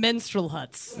up in menstrual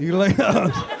huts. You like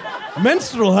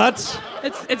menstrual huts?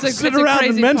 It's a Sit it's a around crazy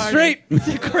and menstruate?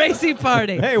 Party. It's a crazy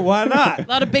party. Hey, why not? A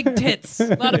lot of big tits.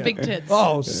 A lot of big tits.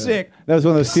 Oh, sick. That was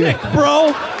one of those Sick,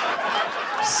 bro.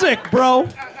 Sick, bro.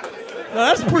 Now,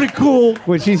 that's pretty cool.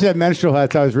 When she said menstrual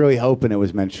huts, I was really hoping it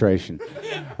was menstruation,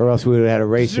 or else we would have had a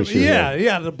race issue.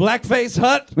 Yeah, the blackface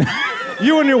hut.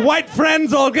 You and your white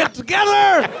friends all get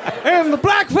together in the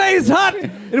blackface hut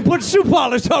and put shoe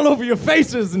polish all over your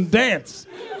faces and dance.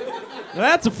 Now,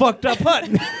 that's a fucked up hut.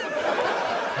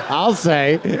 I'll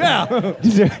say. Yeah.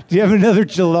 Do you have another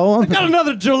Jell-O? Got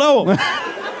another Jell-O.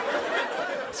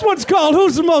 This one's called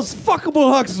Who's the Most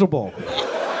Fuckable Huxtable?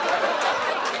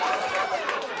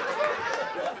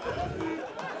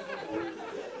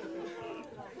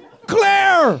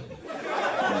 Claire!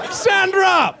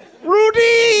 Sandra!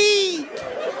 Rudy!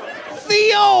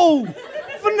 Theo!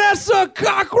 Vanessa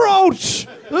Cockroach!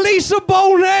 Lisa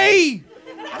Bonet!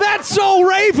 That's so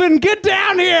Raven! Get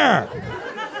down here!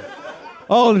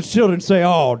 All the children say,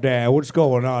 "Oh, Dad, what's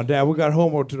going on, Dad? We got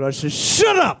homework tonight." I say,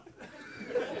 "Shut up!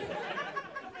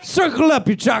 Circle up,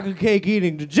 you chocolate cake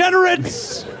eating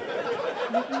degenerates!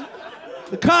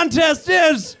 The contest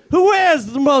is who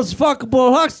is the most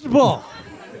fuckable Huxtable?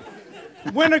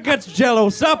 Winner gets Jell-O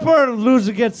supper, the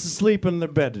loser gets to sleep in their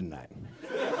bed tonight."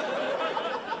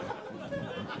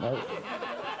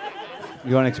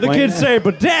 You want to explain? The kids say,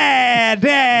 "But Dad."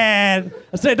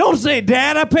 I say, "Don't say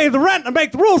Dad. I pay the rent. I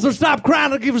make the rules. So stop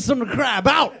crying. I'll give you something to cry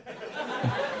about."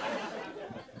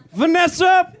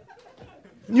 Vanessa,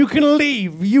 you can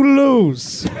leave. You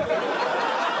lose.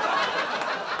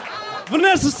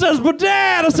 Vanessa says, "But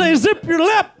Dad." I say, "Zip your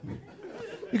lip.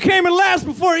 You came in last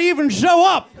before you even show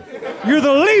up. You're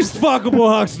the least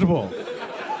fuckable Huxtable.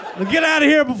 Now get out of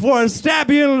here before I stab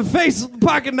you in the face with a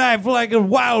pocket knife like a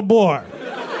wild boar.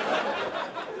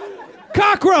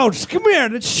 Cockroach, come here.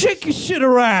 Let's shake your shit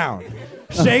around.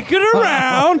 Shake it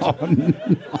around.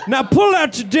 Now pull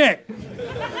out your dick.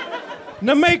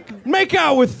 Now make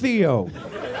out with Theo."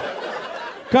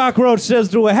 Cockroach says,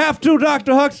 "Do I have to,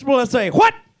 Dr. Huxtable?" I say,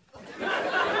 "What?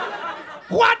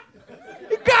 What?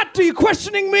 You got to. You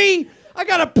questioning me? I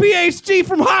got a PhD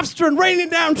from Hofstra and raining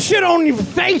down shit on your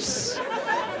face.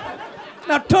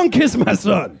 Now tongue kiss my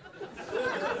son.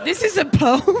 This is a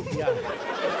poem?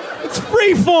 It's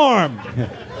free form.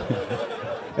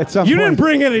 At some You point, didn't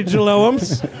bring any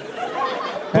Jaloums.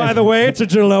 By the way, it's a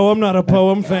Jaloum, not a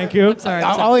poem. Thank you. Sorry.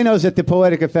 all I know is that the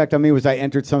poetic effect on me was I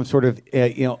entered some sort of,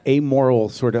 amoral,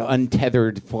 sort of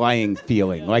untethered flying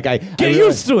feeling. Like Get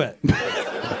used to it.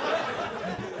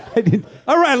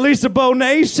 All right, Lisa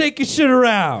Bonet, shake your shit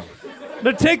around.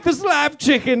 Now take this live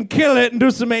chicken, kill it, and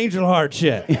do some angel heart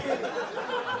shit.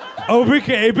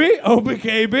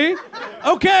 OBKB.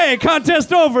 Okay,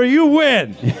 contest over. You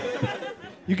win.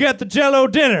 You get the Jell-O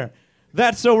dinner.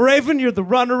 That's so, Raven, you're the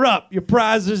runner-up. Your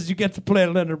prize is you get to play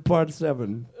Leonard Part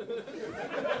 7.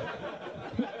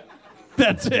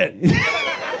 That's it.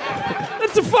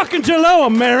 That's a fucking Jell-O,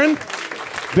 Marin.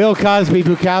 Bill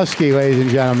Cosby-Bukowski, ladies and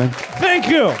gentlemen. Thank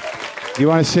you. You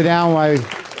want to sit down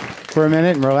for a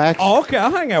minute and relax? Oh, okay,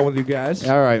 I'll hang out with you guys.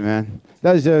 All right, man.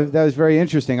 That was very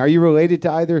interesting. Are you related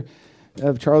to either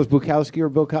Charles Bukowski or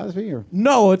Bill Cosby? Or?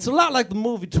 No, it's a lot like the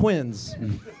movie Twins.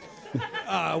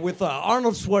 With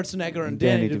Arnold Schwarzenegger and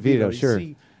Danny DeVito. Sure.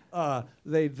 You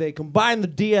see, they combine the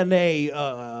DNA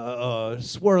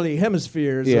swirly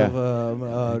hemispheres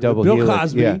of Double Bill helix,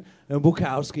 Cosby yeah. and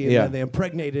Bukowski, and Yeah. then they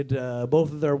impregnated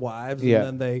both of their wives, Yeah. and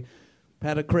then they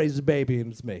had a crazy baby,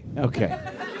 and it's me. Okay.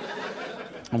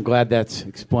 I'm glad that's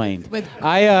explained. With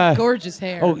I gorgeous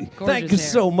hair. oh, Gorgeous Thank you hair.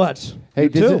 so much. Hey, You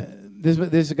too. this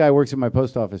is a guy who works at my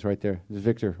post office right there. This is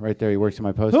Victor right there. He works at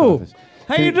my post Who? office.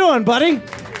 How you doing, buddy?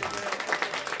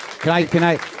 Can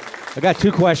I got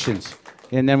two questions,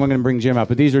 and then we're going to bring Jim up.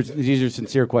 But these are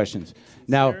sincere questions.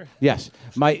 Now, yes,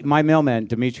 my mailman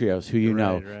Demetrios, who you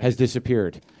know, Right. has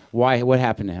disappeared. Why? What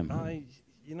happened to him?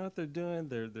 You know what they're doing?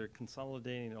 They're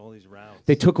consolidating all these routes.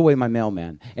 They took away my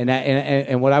mailman,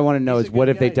 and what I want to know He's is a what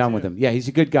good have they guy, done too. with him? Yeah, he's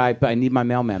a good guy, but I need my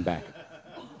mailman back.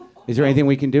 Is there anything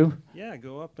we can do? Yeah,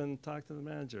 go up and talk to the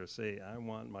manager. Say, I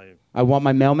want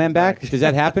my mailman back. Does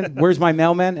that happen? Where's my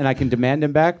mailman? And I can demand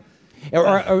him back.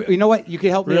 Or you know what? You can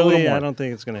help me a little Really, more. I don't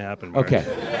think it's going to happen. Mark. Okay.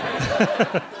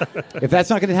 If that's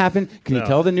not going to happen, can you No.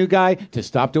 tell the new guy to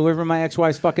stop delivering my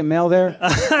ex-wife's fucking mail there?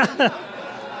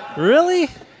 Really?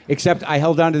 Except I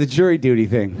held on to the jury duty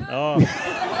thing. Oh.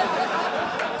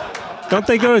 Don't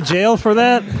they go to jail for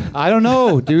that? I don't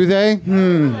know. Do they?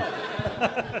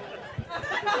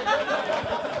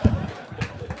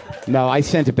 No, I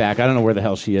sent it back. I don't know where the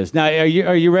hell she is. Now, are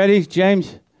you ready,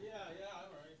 James?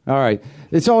 All right.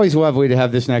 It's always lovely to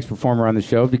have this next performer on the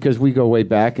show because we go way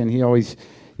back, and he always,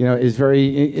 is very.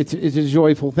 It's a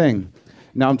joyful thing.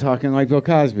 Now I'm talking like Bill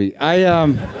Cosby.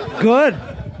 Good.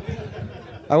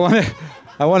 I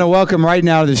want to welcome right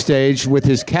now to the stage with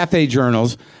his cafe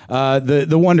journals,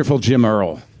 the wonderful Jim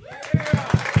Earl.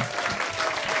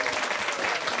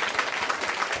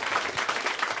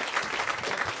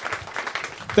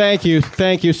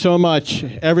 Thank you so much,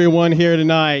 everyone here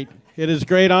tonight. It is a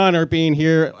great honor being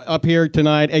up here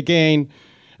tonight again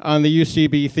on the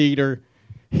UCB Theater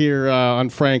here on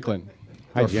Franklin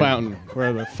Hi, or Jim. Fountain,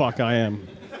 where the fuck I am.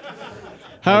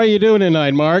 How are you doing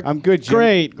tonight, Mark? I'm good, Jim.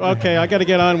 Great. Okay, I got to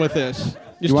get on with this.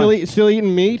 Still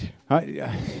eating meat?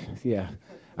 Yeah,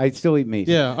 I still eat meat.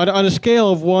 Yeah. On a scale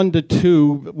of 1 to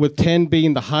 2, with 10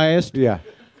 being the highest, Yeah,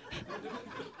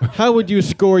 how would you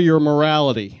score your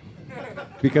morality?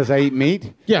 because I eat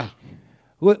meat. Yeah.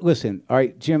 Listen, all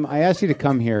right, Jim. I asked you to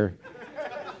come here.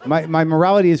 My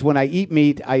morality is when I eat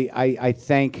meat, I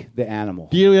thank the animal.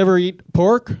 Do you ever eat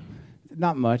pork?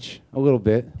 Not much, a little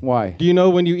bit. Why? Do you know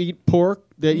when you eat pork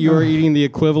that you are eating the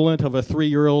equivalent of a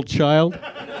 3-year-old child?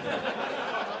 That's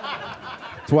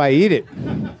why I eat it.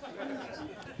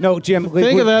 No, Jim.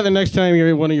 Think of that the next time you're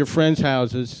at one of your friends'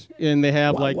 houses and they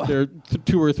have their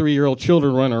 2 or 3-year-old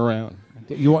children running around.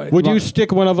 Would you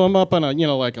stick one of them up on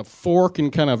a fork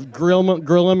and kind of grill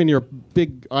them in your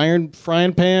big iron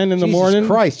frying pan in the morning? Jesus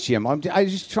Christ, Jim. I'm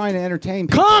just trying to entertain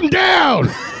people. Calm down!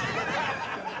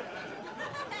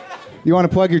 You want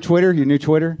to plug your Twitter, your new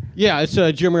Twitter? Yeah, it's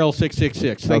Jim Earl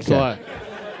 666. Thanks Okay. a lot.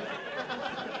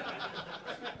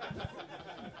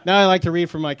 Now I like to read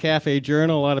from my cafe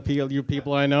journal. A lot of you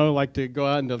people I know like to go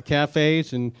out into the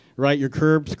cafes and write your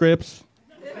curb scripts.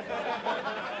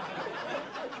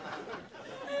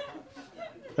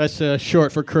 That's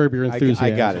short for Curb Your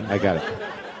Enthusiasm. I got it.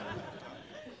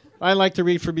 I'd like to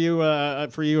read for you a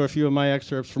few of my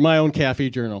excerpts from my own cafe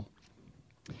journal.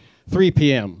 3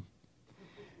 p.m.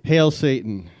 Hail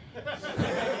Satan.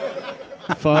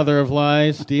 Father of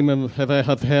lies, demon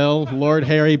of hell, Lord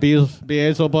Harry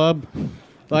Beelzebub,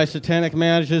 thy satanic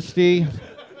majesty,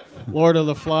 Lord of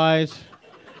the flies,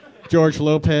 George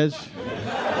Lopez.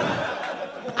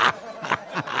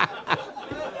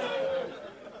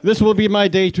 This will be my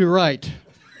day to write.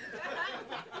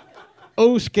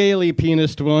 Oh, scaly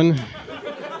penised one.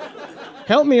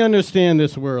 Help me understand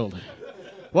this world.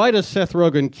 Why does Seth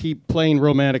Rogen keep playing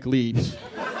romantic leads?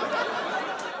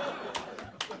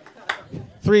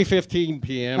 3:15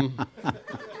 p.m.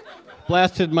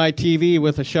 Blasted my TV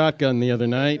with a shotgun the other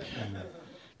night.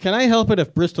 Can I help it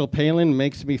if Bristol Palin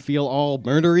makes me feel all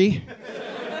murdery?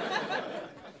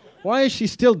 Why is she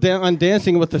still on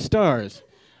Dancing with the Stars?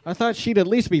 I thought she'd at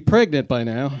least be pregnant by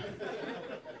now.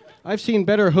 I've seen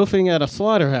better hoofing at a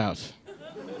slaughterhouse.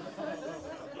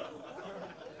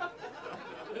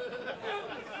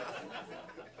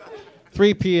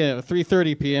 p.m.,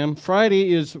 3:30 p.m.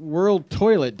 Friday is World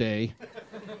Toilet Day,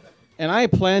 and I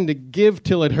plan to give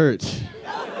till it hurts.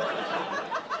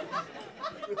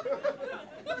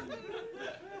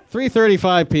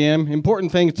 3:35 p.m.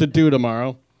 Important things to do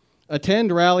tomorrow.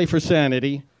 Attend rally for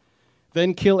sanity,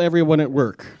 then kill everyone at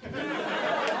work.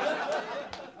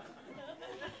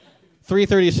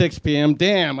 3:36 p.m.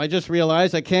 Damn, I just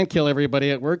realized I can't kill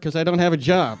everybody at work because I don't have a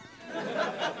job.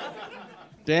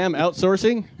 Damn,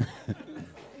 outsourcing?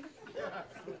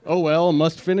 Oh well,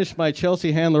 must finish my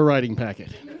Chelsea Handler writing packet.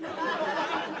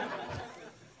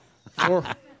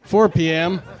 4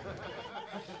 p.m.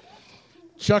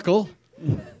 Chuckle.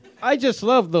 I just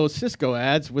love those Cisco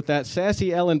ads with that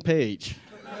sassy Ellen Page.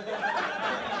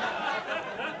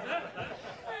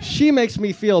 She makes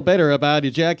me feel better about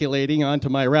ejaculating onto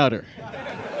my router.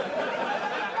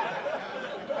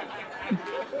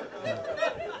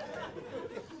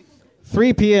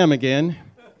 3 p.m. again.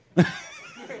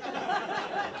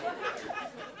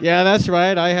 Yeah, that's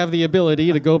right. I have the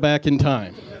ability to go back in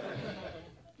time.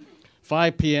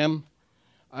 5 p.m.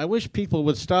 I wish people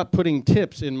would stop putting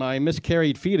tips in my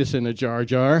miscarried fetus in a jar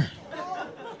jar.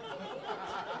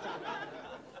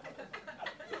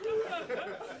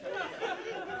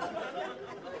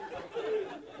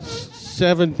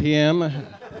 7 p.m.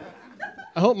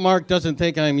 I hope Mark doesn't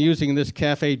think I'm using this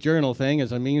cafe journal thing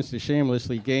as a means to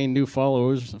shamelessly gain new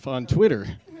followers on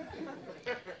Twitter.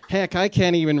 Heck, I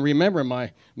can't even remember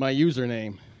my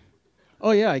username.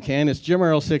 Oh, yeah, I can. It's Jim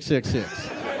Earl 666.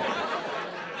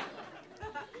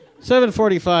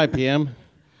 7:45 p.m.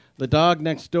 The dog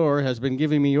next door has been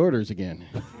giving me orders again.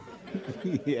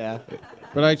 Yeah.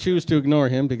 But I choose to ignore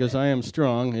him because I am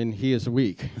strong and he is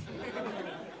weak.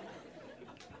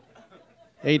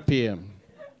 8 p.m.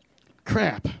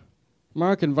 Crap.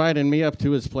 Mark invited me up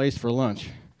to his place for lunch.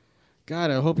 God,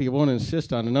 I hope he won't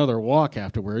insist on another walk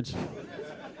afterwards.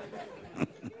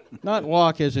 Not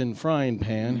walk as in frying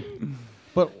pan,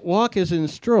 but walk as in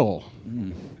stroll.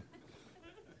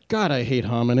 God, I hate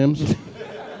homonyms.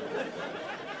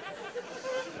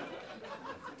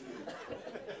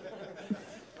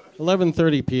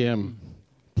 11:30 p.m.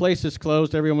 Place is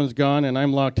closed, everyone's gone, and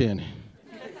I'm locked in.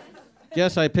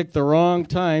 Guess I picked the wrong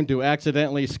time to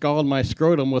accidentally scald my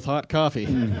scrotum with hot coffee.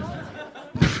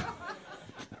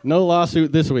 No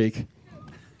lawsuit this week.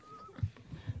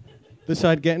 This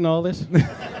side getting all this?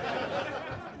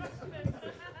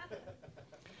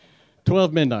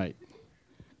 12 midnight.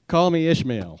 Call me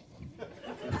Ishmael.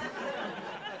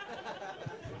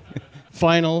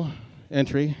 Final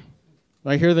entry.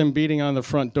 I hear them beating on the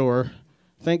front door.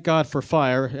 Thank God for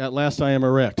fire. At last I am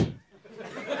erect.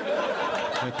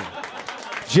 Thank you.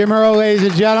 Jim Earl, ladies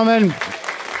and gentlemen.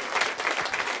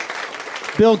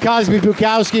 Bill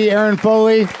Cosby-Bukowski, Erin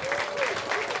Foley.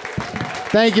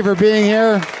 Thank you for being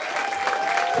here.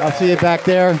 I'll see you back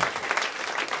there.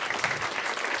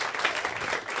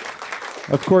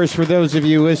 Of course, for those of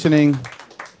you listening,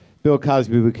 Bill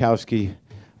Cosby-Bukowski,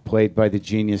 played by the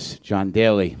genius Jon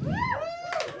Daly.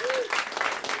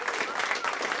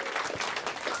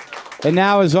 And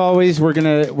now, as always, we're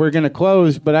gonna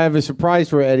close. But I have a surprise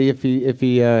for Eddie if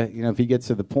he gets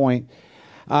to the point.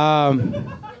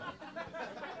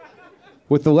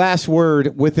 With the last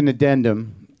word, with an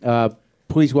addendum,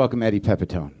 please welcome Eddie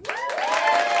Pepitone.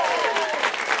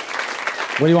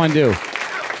 What do you want to do?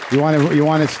 You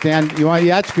want to stand? Yeah,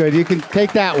 that's good. You can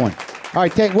take that one. All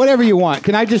right, take whatever you want.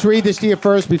 Can I just read this to you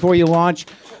first before you launch?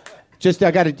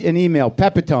 I got an email.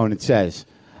 Pepitone, it says.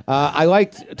 I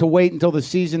like to wait until the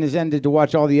season is ended to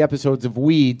watch all the episodes of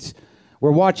Weeds.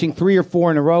 We're watching 3 or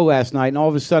 4 in a row last night, and all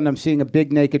of a sudden I'm seeing a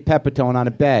big naked Pepitone on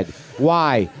a bed.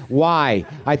 Why?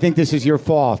 I think this is your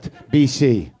fault,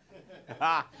 BC.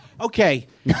 Okay.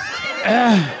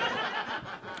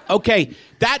 Okay,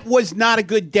 that was not a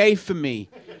good day for me.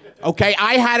 Okay,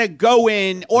 I had to go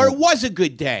in, or it was a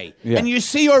good day. Yeah. And you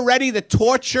see already the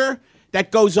torture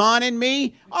that goes on in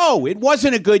me. Oh, it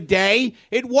wasn't a good day.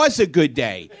 It was a good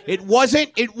day. It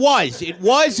wasn't. It was. It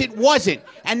was. It wasn't.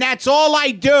 And that's all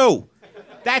I do.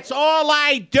 That's all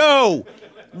I do.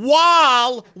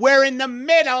 While we're in the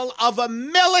middle of a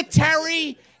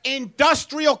military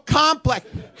industrial complex.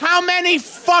 How many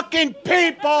fucking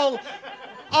people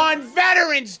on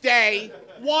Veterans Day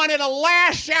wanted to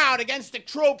lash out against the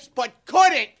troops but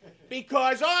couldn't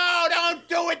because, oh, don't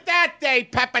do it that day,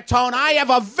 Pepitone. I have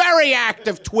a very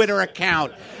active Twitter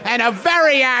account and a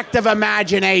very active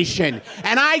imagination.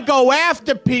 And I go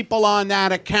after people on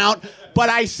that account, but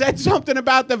I said something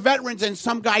about the veterans and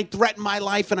some guy threatened my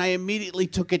life and I immediately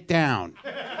took it down.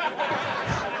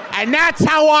 And that's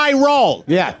how I roll.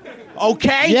 Yeah.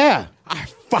 Okay? Yeah.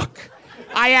 Fuck.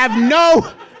 I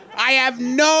have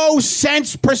no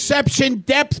sense perception,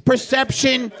 depth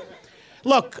perception.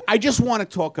 Look, I just want to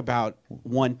talk about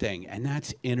one thing, and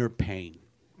that's inner pain.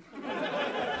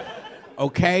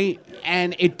 Okay?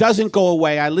 And it doesn't go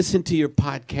away. I listen to your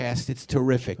podcast. It's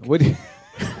terrific. What?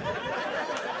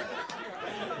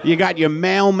 You got your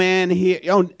mailman here.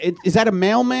 Oh, is that a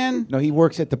mailman? No, he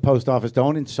works at the post office.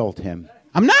 Don't insult him.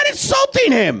 I'm not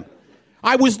insulting him.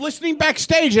 I was listening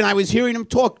backstage and I was hearing him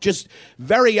talk just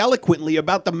very eloquently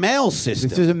about the mail system.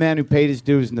 This is a man who paid his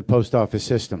dues in the post office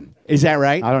system. Is that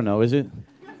right? I don't know, is it?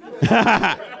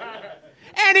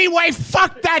 Anyway,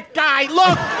 fuck that guy.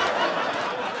 Look.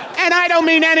 And I don't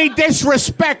mean any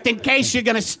disrespect in case you're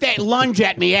going to lunge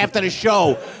at me after the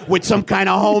show with some kind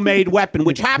of homemade weapon,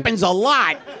 which happens a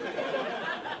lot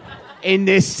in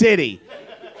this city.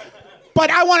 But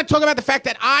I want to talk about the fact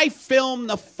that I filmed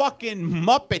the fucking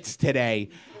Muppets today.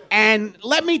 And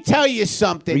let me tell you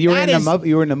something. You were in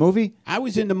the movie? I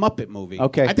was in the Muppet movie.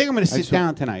 Okay. I think I'm going to sit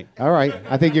down tonight. All right.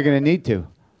 I think you're going to need to.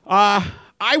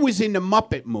 I was in the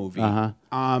Muppet movie.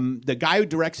 Uh-huh. The guy who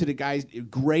directs it, a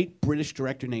great British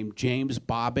director named James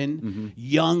Bobbin,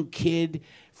 young kid,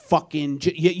 fucking,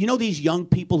 you know these young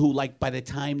people who, like, by the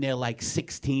time they're like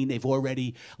 16, they've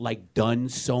already like done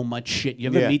so much shit. You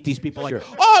ever meet these people? Like,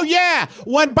 oh yeah,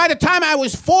 by the time I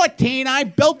was 14, I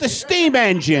built a steam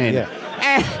engine.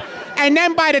 Yeah. And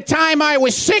then by the time I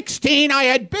was 16, I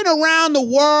had been around the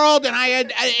world and I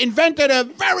had invented a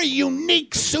very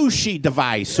unique sushi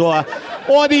device. Or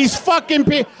these fucking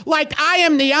people. Like, I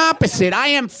am the opposite. I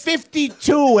am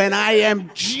 52 and I am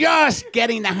just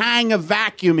getting the hang of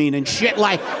vacuuming and shit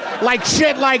like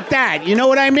that. You know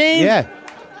what I mean? Yeah.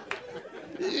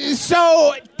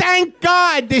 So, thank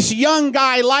God this young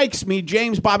guy likes me,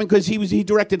 James Bobbin, because he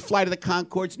directed Flight of the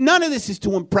Conchords. None of this is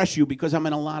to impress you because I'm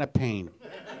in a lot of pain.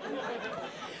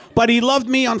 But he loved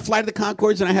me on Flight of the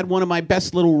Conchords, and I had one of my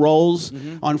best little roles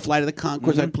on Flight of the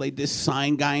Conchords. I played this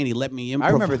sign guy, and he let me improv. I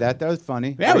remember that. That was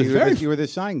funny. Yeah, you were the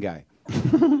sign guy.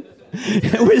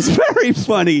 It was very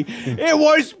funny. It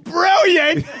was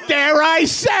brilliant, dare I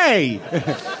say.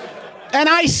 And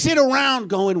I sit around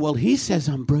going, well, he says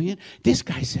I'm brilliant. This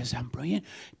guy says I'm brilliant.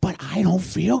 But I don't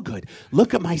feel good.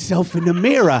 Look at myself in the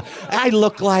mirror. I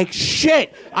look like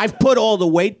shit. I've put all the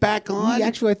weight back on.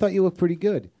 Actually, I thought you looked pretty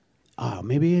good. Oh,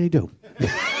 maybe I do.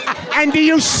 And do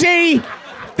you see?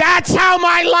 That's how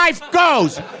my life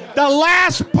goes. The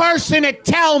last person to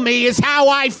tell me is how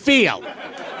I feel.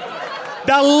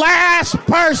 The last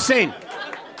person.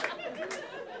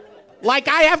 Like,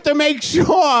 I have to make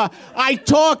sure I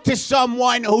talk to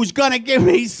someone who's going to give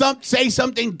me say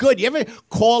something good. You ever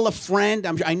call a friend?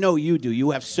 I know you do.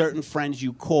 You have certain friends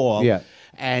you call. Yeah.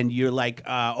 And you're like,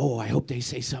 oh, I hope they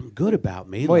say something good about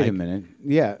me. Wait a minute.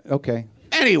 Yeah, okay.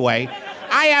 Anyway,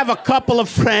 I have a couple of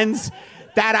friends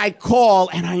that I call,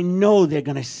 and I know they're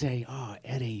going to say, oh,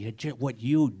 Eddie, what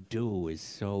you do is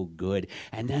so good.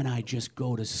 And then I just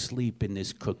go to sleep in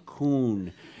this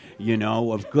cocoon,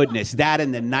 of goodness. That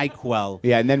and the NyQuil.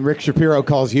 Yeah, and then Rick Shapiro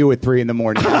calls you at 3 in the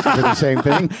morning for the same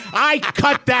thing. I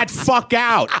cut that fuck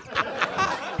out.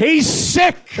 He's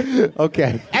sick.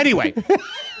 Okay. Anyway.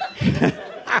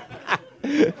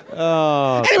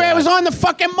 Anyway, I was on the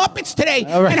fucking Muppets today.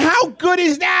 Right. And how good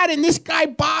is that? And this guy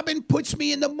Bobbin puts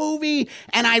me in the movie,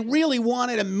 and I really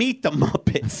wanted to meet the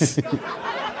Muppets.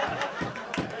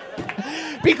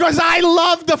 Because I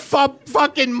love the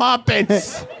fucking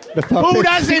Muppets. Who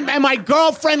doesn't? And my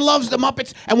girlfriend loves the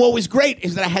Muppets. And what was great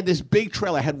is that I had this big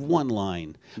trailer. I had one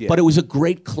line. Yeah. But it was a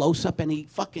great close-up, and he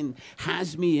fucking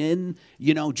has me in,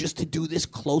 just to do this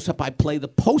close-up. I play the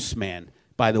postman,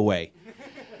 by the way.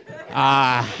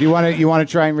 You want to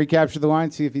try and recapture the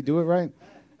line, see if you do it right?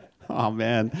 Oh,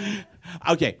 man.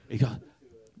 Okay.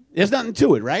 There's nothing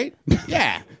to it, right?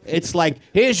 Yeah. It's like,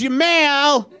 here's your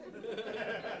mail.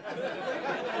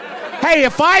 Hey,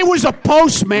 if I was a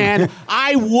postman,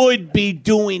 I would be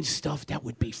doing stuff that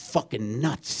would be fucking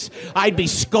nuts. I'd be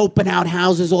scoping out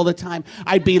houses all the time.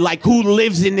 I'd be like, who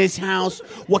lives in this house?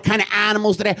 What kind of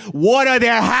animals do they have? What are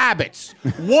their habits?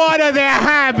 What are their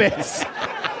habits?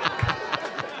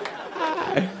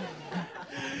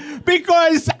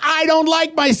 because I don't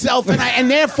like myself,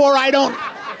 and therefore I don't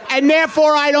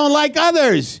like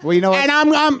others. Well, you know what? And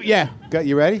I'm yeah.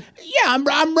 You ready? Yeah,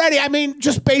 I'm ready. I mean,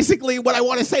 just basically what I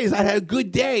want to say is I had a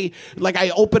good day. Like, I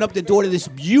opened up the door to this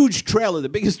huge trailer, the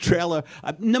biggest trailer,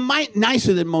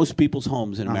 nicer than most people's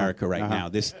homes in America right now.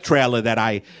 This trailer that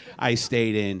I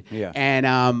stayed in. Yeah. And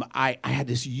I had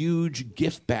this huge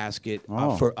gift basket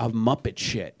of Muppet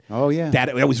shit. Oh, yeah.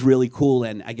 That was really cool.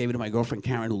 And I gave it to my girlfriend,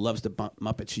 Karen, who loves the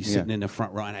Muppets. She's sitting in the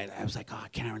front row. And I was like, oh,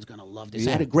 Karen's going to love this.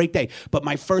 I had a great day. But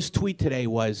my first tweet today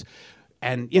was,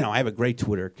 and, you know, I have a great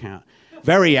Twitter account.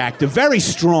 Very active, very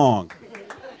strong.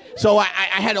 So I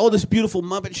had all this beautiful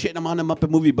Muppet shit, and I'm on the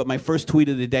Muppet movie, but my first tweet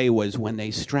of the day was, when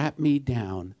they strap me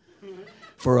down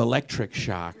for electric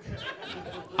shock,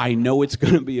 I know it's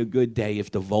going to be a good day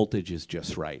if the voltage is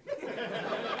just right.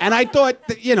 And I thought,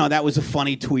 that was a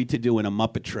funny tweet to do in a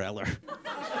Muppet trailer.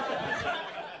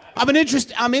 I'm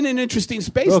in an interesting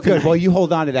space. Oh, good. Tonight. Well, you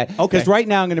hold on to that. Okay. Because right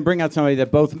now I'm going to bring out somebody that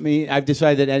I've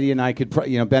decided that Eddie and I could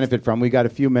benefit from. We got a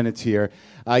few minutes here.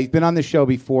 He's been on the show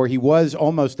before. He was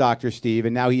almost Dr. Steve,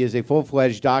 and now he is a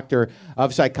full-fledged doctor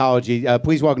of psychology.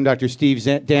 Please welcome Dr. Steve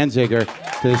Danziger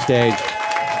to the stage.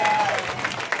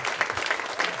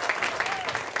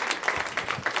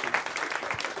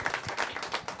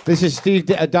 This is Steve.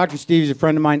 Dr. Steve is a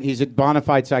friend of mine. He's a bona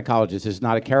fide psychologist. This is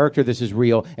not a character. This is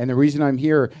real. And the reason I'm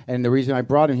here, and the reason I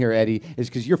brought him here, Eddie, is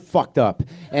because you're fucked up.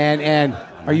 And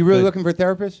are you really looking for a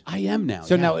therapist? I am now.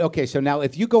 So now,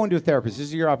 if you go into a therapist, this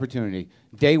is your opportunity.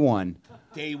 Day one.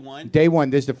 Day one? Day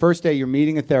one. This is the first day you're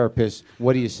meeting a therapist.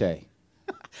 What do you say?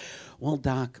 Well,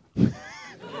 Doc,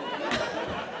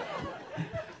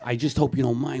 I just hope you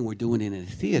don't mind. We're doing it in a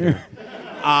theater.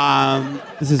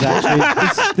 This is actually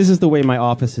this is the way my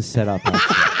office is set up.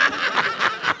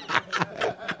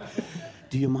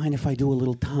 Do you mind if I do a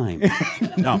little time?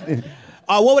 No.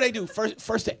 What would I do?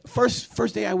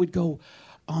 First day I would go.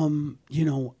 I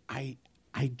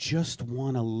just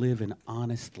want to live an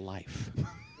honest life.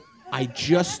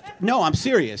 No, I'm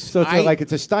serious. So it's like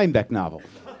it's a Steinbeck novel.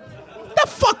 The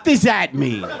fuck does that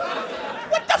mean?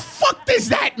 What the fuck does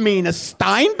that mean? A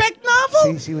Steinbeck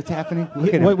novel? See what's happening?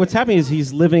 What's happening is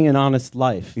he's living an honest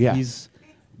life. Yeah. He's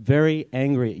very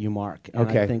angry at you, Mark. And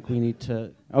I think we need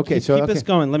to keep this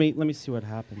going. Let me see what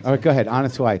happens. All right, go ahead.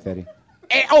 Honest life, Eddie.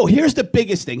 Here's the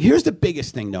biggest thing.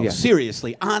 though. Yeah.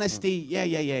 Seriously. Honesty.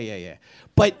 Yeah.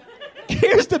 But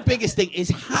here's the biggest thing is,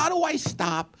 how do I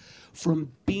stop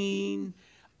from being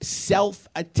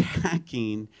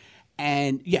self-attacking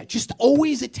and, just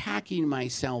always attacking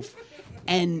myself,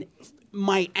 and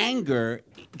my anger,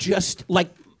 just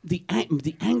like the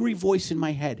angry voice in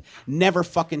my head never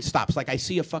fucking stops. Like, I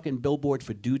see a fucking billboard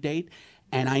for Due Date,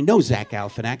 and I know Zach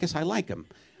Galifianakis, I like him,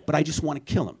 but I just want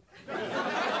to kill him.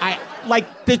 I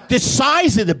like the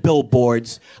size of the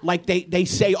billboards. Like they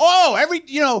say,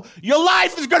 your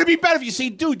life is going to be better if you see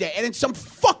Due Date, and it's some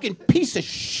fucking piece of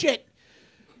shit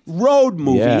road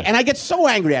movie, and I get so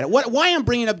angry at it. Why I'm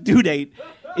bringing up Due Date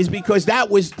is because that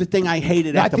was the thing I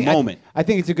hated at the moment. I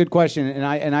think it's a good question,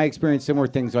 and I experienced similar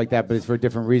things like that, but it's for a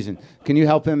different reason. Can you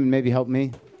help him and maybe help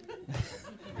me?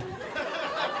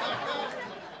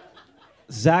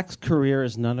 Zach's career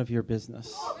is none of your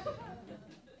business.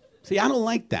 See, I don't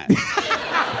like that.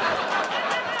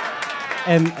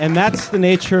 and that's the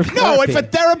nature of therapy. No, if a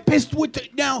therapist would...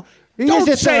 Now, don't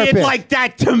say it like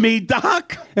that to me,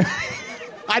 Doc.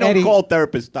 I don't call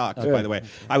therapists docs, by the way.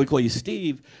 I would call you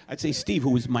Steve. I'd say Steve,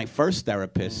 who was my first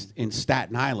therapist in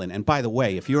Staten Island. And by the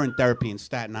way, if you're in therapy in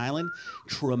Staten Island,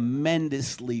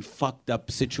 tremendously fucked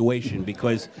up situation,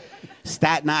 because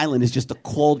Staten Island is just a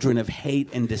cauldron of hate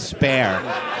and despair.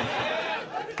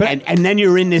 And then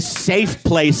you're in this safe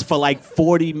place for like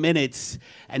 40 minutes,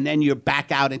 and then you're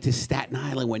back out into Staten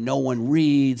Island where no one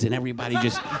reads and everybody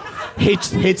just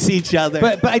hits each other.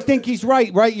 But I think he's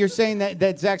right? You're saying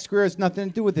that Zach's career has nothing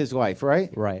to do with his life, right?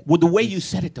 Right. Well, the way you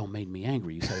said it, though, made me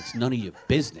angry. You said it's none of your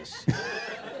business.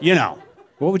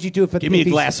 What would you do if... Give me a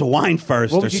glass of wine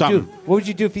first or something. What would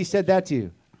you do if he said that to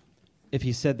you? If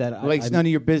he said that... Like, it's none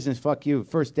of your business, fuck you.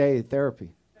 First day of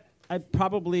therapy. I'd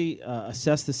probably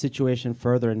assess the situation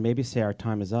further and maybe say our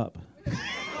time is up.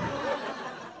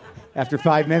 After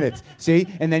 5 minutes. See?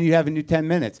 And then you have a new 10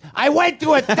 minutes. I went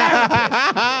to a therapist.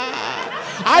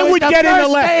 I would get in the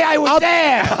first day I was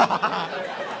there.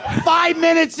 5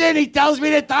 minutes in, he tells me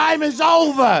the time is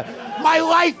over. My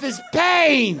life is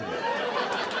pain.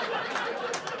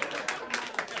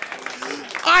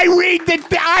 I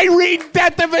read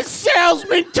Death of a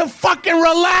Salesman to fucking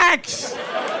relax.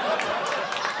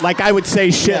 Like, I would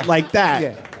say shit like that.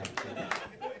 Yeah.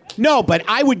 No, but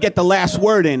I would get the last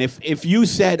word in. If you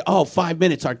said, "Oh, 5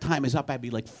 minutes, our time is up," I'd be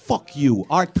like, "Fuck you,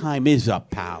 our time is up,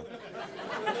 pal.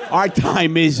 Our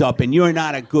time is up, and you're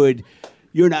not a good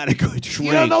shrink.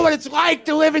 You don't know what it's like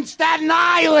to live in Staten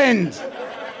Island."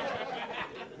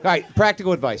 All right,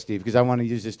 practical advice, Steve, because I want to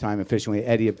use this time efficiently.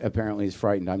 Eddie apparently is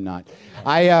frightened. I'm not.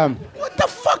 What the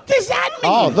fuck does that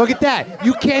mean? Oh, look at that.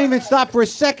 You can't even stop for a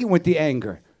second with the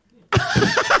anger.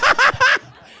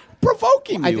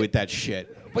 Provoking me with that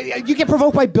shit. But you get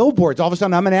provoked by billboards. All of a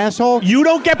sudden, I'm an asshole. You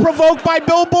don't get provoked by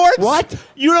billboards? What?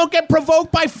 You don't get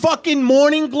provoked by fucking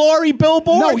Morning Glory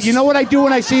billboards? No, you know what I do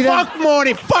when I see them? Fuck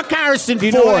Morning. Fuck Harrison Ford.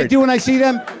 You know what I do when I see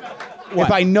them? What?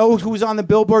 If I know who's on the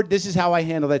billboard, this is how I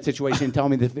handle that situation and tell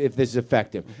me if this is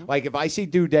effective. Like, if I see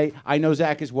Due Date, I know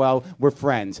Zach as well, we're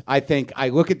friends. I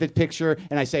look at the picture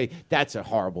and I say, that's a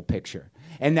horrible picture.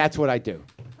 And that's what I do.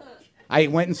 I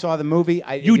went and saw the movie.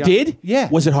 You did? Yeah.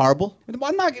 Was it horrible?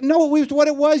 I'm not. No, it was what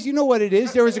it was. You know what it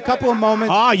is. There was a couple of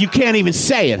moments. Oh, you can't even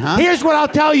say it, huh? Here's what I'll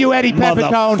tell you, Eddie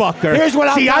Pepitone. Motherfucker. Here's what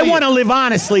I'll tell you. See, I want to live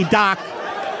honestly, Doc.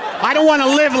 I don't want to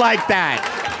live like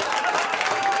that.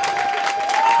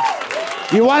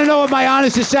 You want to know what my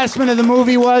honest assessment of the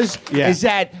movie was? Yeah. Is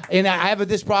that, and I have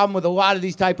this problem with a lot of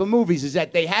these type of movies, is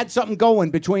that they had something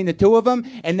going between the two of them,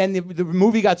 and then the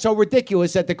movie got so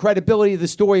ridiculous that the credibility of the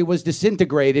story was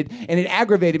disintegrated, and it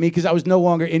aggravated me because I was no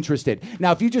longer interested.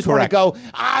 Now, if you just want to go,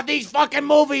 these fucking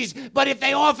movies, but if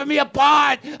they offer me a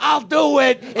part, I'll do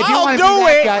it. If I'll do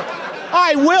it.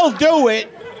 I will do it.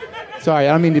 Sorry,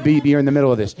 I don't mean to be here in the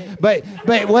middle of this, but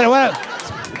what?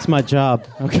 It's my job.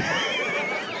 Okay.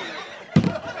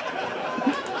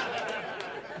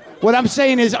 What I'm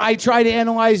saying is I try to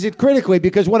analyze it critically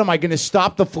because what am I going to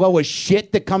stop the flow of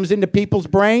shit that comes into people's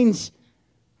brains?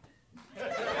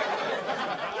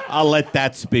 I'll let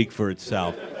that speak for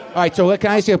itself. All right, so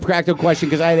can I ask you a practical question?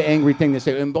 Because I had an angry thing to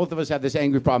say, and both of us have this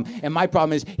angry problem. And my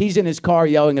problem is he's in his car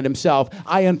yelling at himself.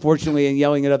 I, unfortunately, am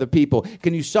yelling at other people.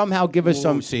 Can you somehow give us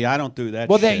some... See, I don't do that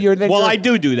well, shit. I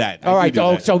do that. All right,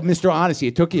 so Mr. Honesty,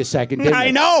 it took you a second, didn't it?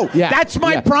 I know. Yeah, that's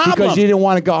my problem. Because you didn't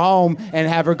want to go home and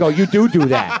have her go, you do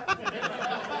that.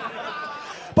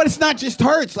 But it's not just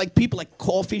her. It's like people like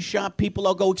coffee shop people.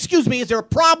 I'll go, excuse me, is there a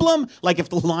problem? Like if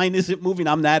the line isn't moving,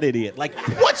 I'm that idiot. Like,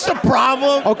 what's the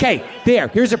problem? Okay,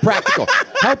 here's a practical.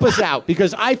 Help us out,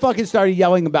 because I fucking started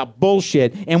yelling about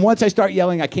bullshit, and once I start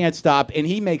yelling, I can't stop, and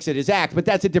he makes it his act, but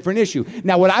that's a different issue.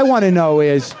 Now, what I want to know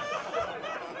is,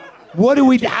 how do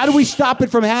we stop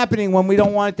it from happening when we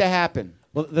don't want it to happen?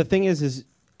 Well, the thing is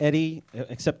Eddie,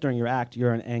 except during your act,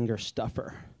 you're an anger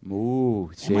stuffer.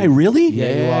 Ooh, see. Am I really?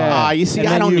 Yeah. You see,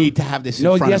 I don't need to have this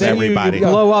in front of everybody. You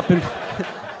blow up and...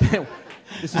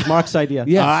 This is Mark's idea.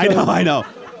 Yeah, I know.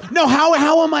 No,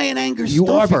 how am I an anger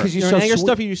stuffer? You are, because you're an anger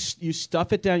stuffer. You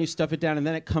stuff it down, and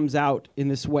then it comes out in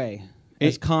this way.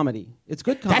 It's comedy. It's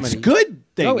good comedy. That's a good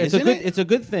thing, no, it's isn't it? It's a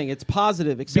good thing. It's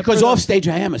positive. Because off stage,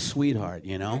 I am a sweetheart,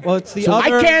 you know? Well, it's the so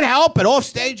other... I can't help it. Off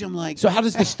stage, I'm like... So how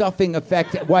does the stuffing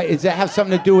affect... Why, does that have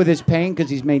something to do with his pain because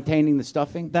he's maintaining the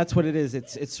stuffing? That's what it is.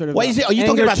 It's sort of... What is it? Are you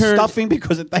talking about stuffing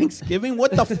because of Thanksgiving?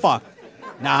 What the fuck?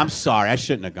 Nah, I'm sorry. I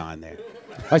shouldn't have gone there.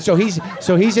 So he's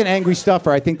an angry stuffer.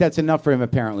 I think that's enough for him,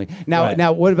 apparently.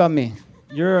 Now, what about me?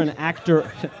 You're an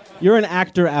actor... You're an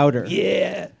actor outer.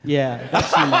 Yeah. Yeah.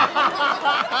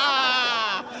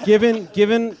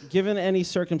 Given any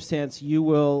circumstance, you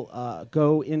will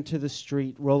go into the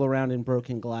street, roll around in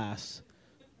broken glass,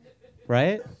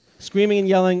 right? Screaming and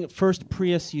yelling. First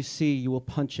Prius you see, you will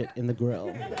punch it in the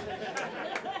grill.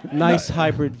 Nice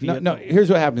hybrid vehicle. No.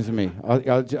 Here's what happens to me.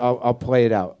 I'll play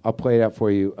it out. I'll play it out for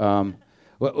you.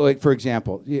 Like for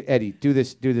example, Eddie, do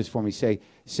this for me. Say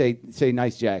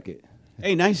nice jacket.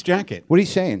 Hey, nice jacket. What are you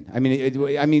saying? I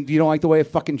mean, you don't like the way I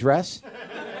fucking dress?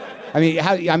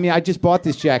 I just bought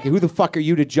this jacket. Who the fuck are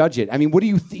you to judge it? I mean, what are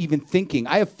you even thinking?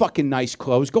 I have fucking nice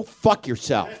clothes. Go fuck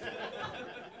yourself.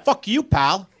 Fuck you,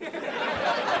 pal.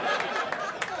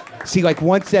 See, like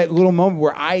once that little moment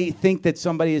where I think that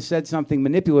somebody has said something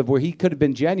manipulative where he could have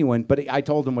been genuine, but I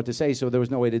told him what to say, so there was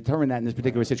no way to determine that in this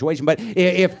particular situation. But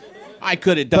if... I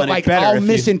could have done it better. I'll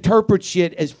misinterpret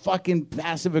shit as fucking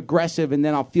passive aggressive, and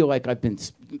then I'll feel like I've been.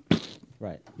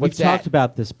 Right. We've talked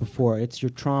about this before. It's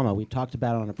your trauma. We talked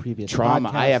about it on a previous trauma.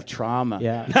 podcast. I have trauma.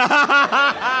 Yeah.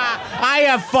 I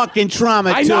have fucking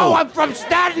trauma too. I know. I'm from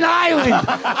Staten Island.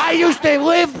 I used to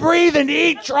live, breathe, and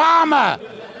eat trauma.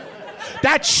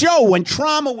 That show when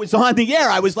Trauma was on the air,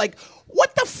 I was like,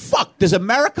 What the fuck? Does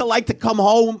America like to come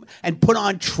home and put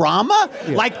on trauma?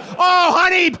 Yeah. Like, oh,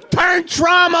 honey, turn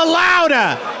trauma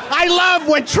louder. I love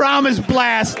when trauma's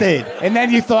blasted. And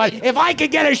then you thought, if I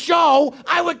could get a show,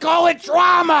 I would call it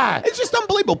Trauma. It's just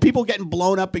unbelievable. People getting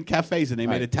blown up in cafes and they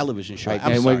made a television show. Right.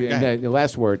 I'm sorry. The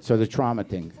last word, so the trauma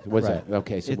thing. What's that?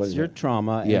 Okay, so it's your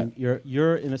trauma, and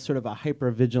you're in a sort of a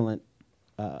hyper-vigilant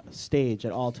stage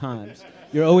at all times.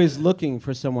 You're always looking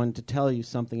for someone to tell you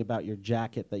something about your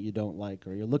jacket that you don't like,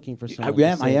 or you're looking for someone.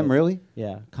 I am really.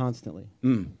 Yeah, constantly.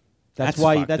 That's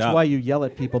why you yell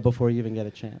at people before you even get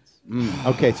a chance.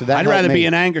 Okay, so that I'd rather be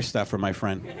an anger stuffer, my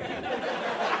friend.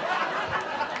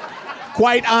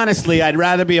 Quite honestly, I'd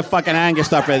rather be a fucking anger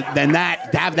stuffer than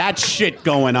that. To have that shit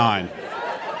going on.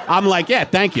 I'm like, yeah,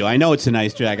 thank you. I know it's a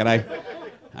nice jacket.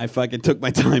 I fucking took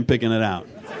my time picking it out.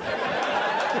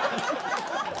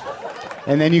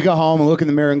 And then you go home and look in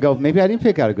the mirror and go, maybe I didn't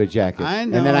pick out a good jacket. I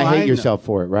know. And then I hate yourself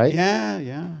for it, right?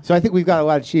 Yeah. So I think we've got a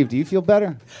lot achieved. Do you feel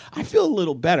better? I feel a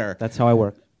little better. That's how I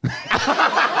work.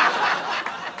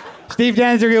 Steve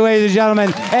Danziger, ladies and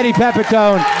gentlemen. Eddie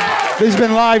Pepitone. This has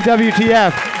been Live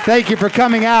WTF. Thank you for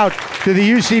coming out to the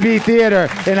UCB Theater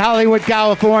in Hollywood,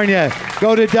 California.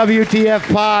 Go to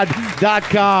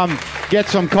WTFpod.com. Get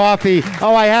some coffee.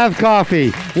 Oh, I have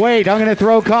coffee. Wait, I'm going to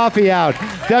throw coffee out.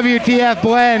 WTF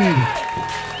Blend.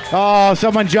 Oh,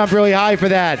 someone jumped really high for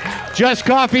that.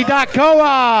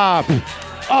 JustCoffee.coop.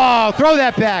 Oh, throw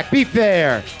that back. Be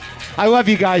fair. I love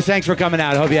you guys. Thanks for coming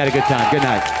out. I hope you had a good time. Good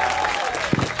night.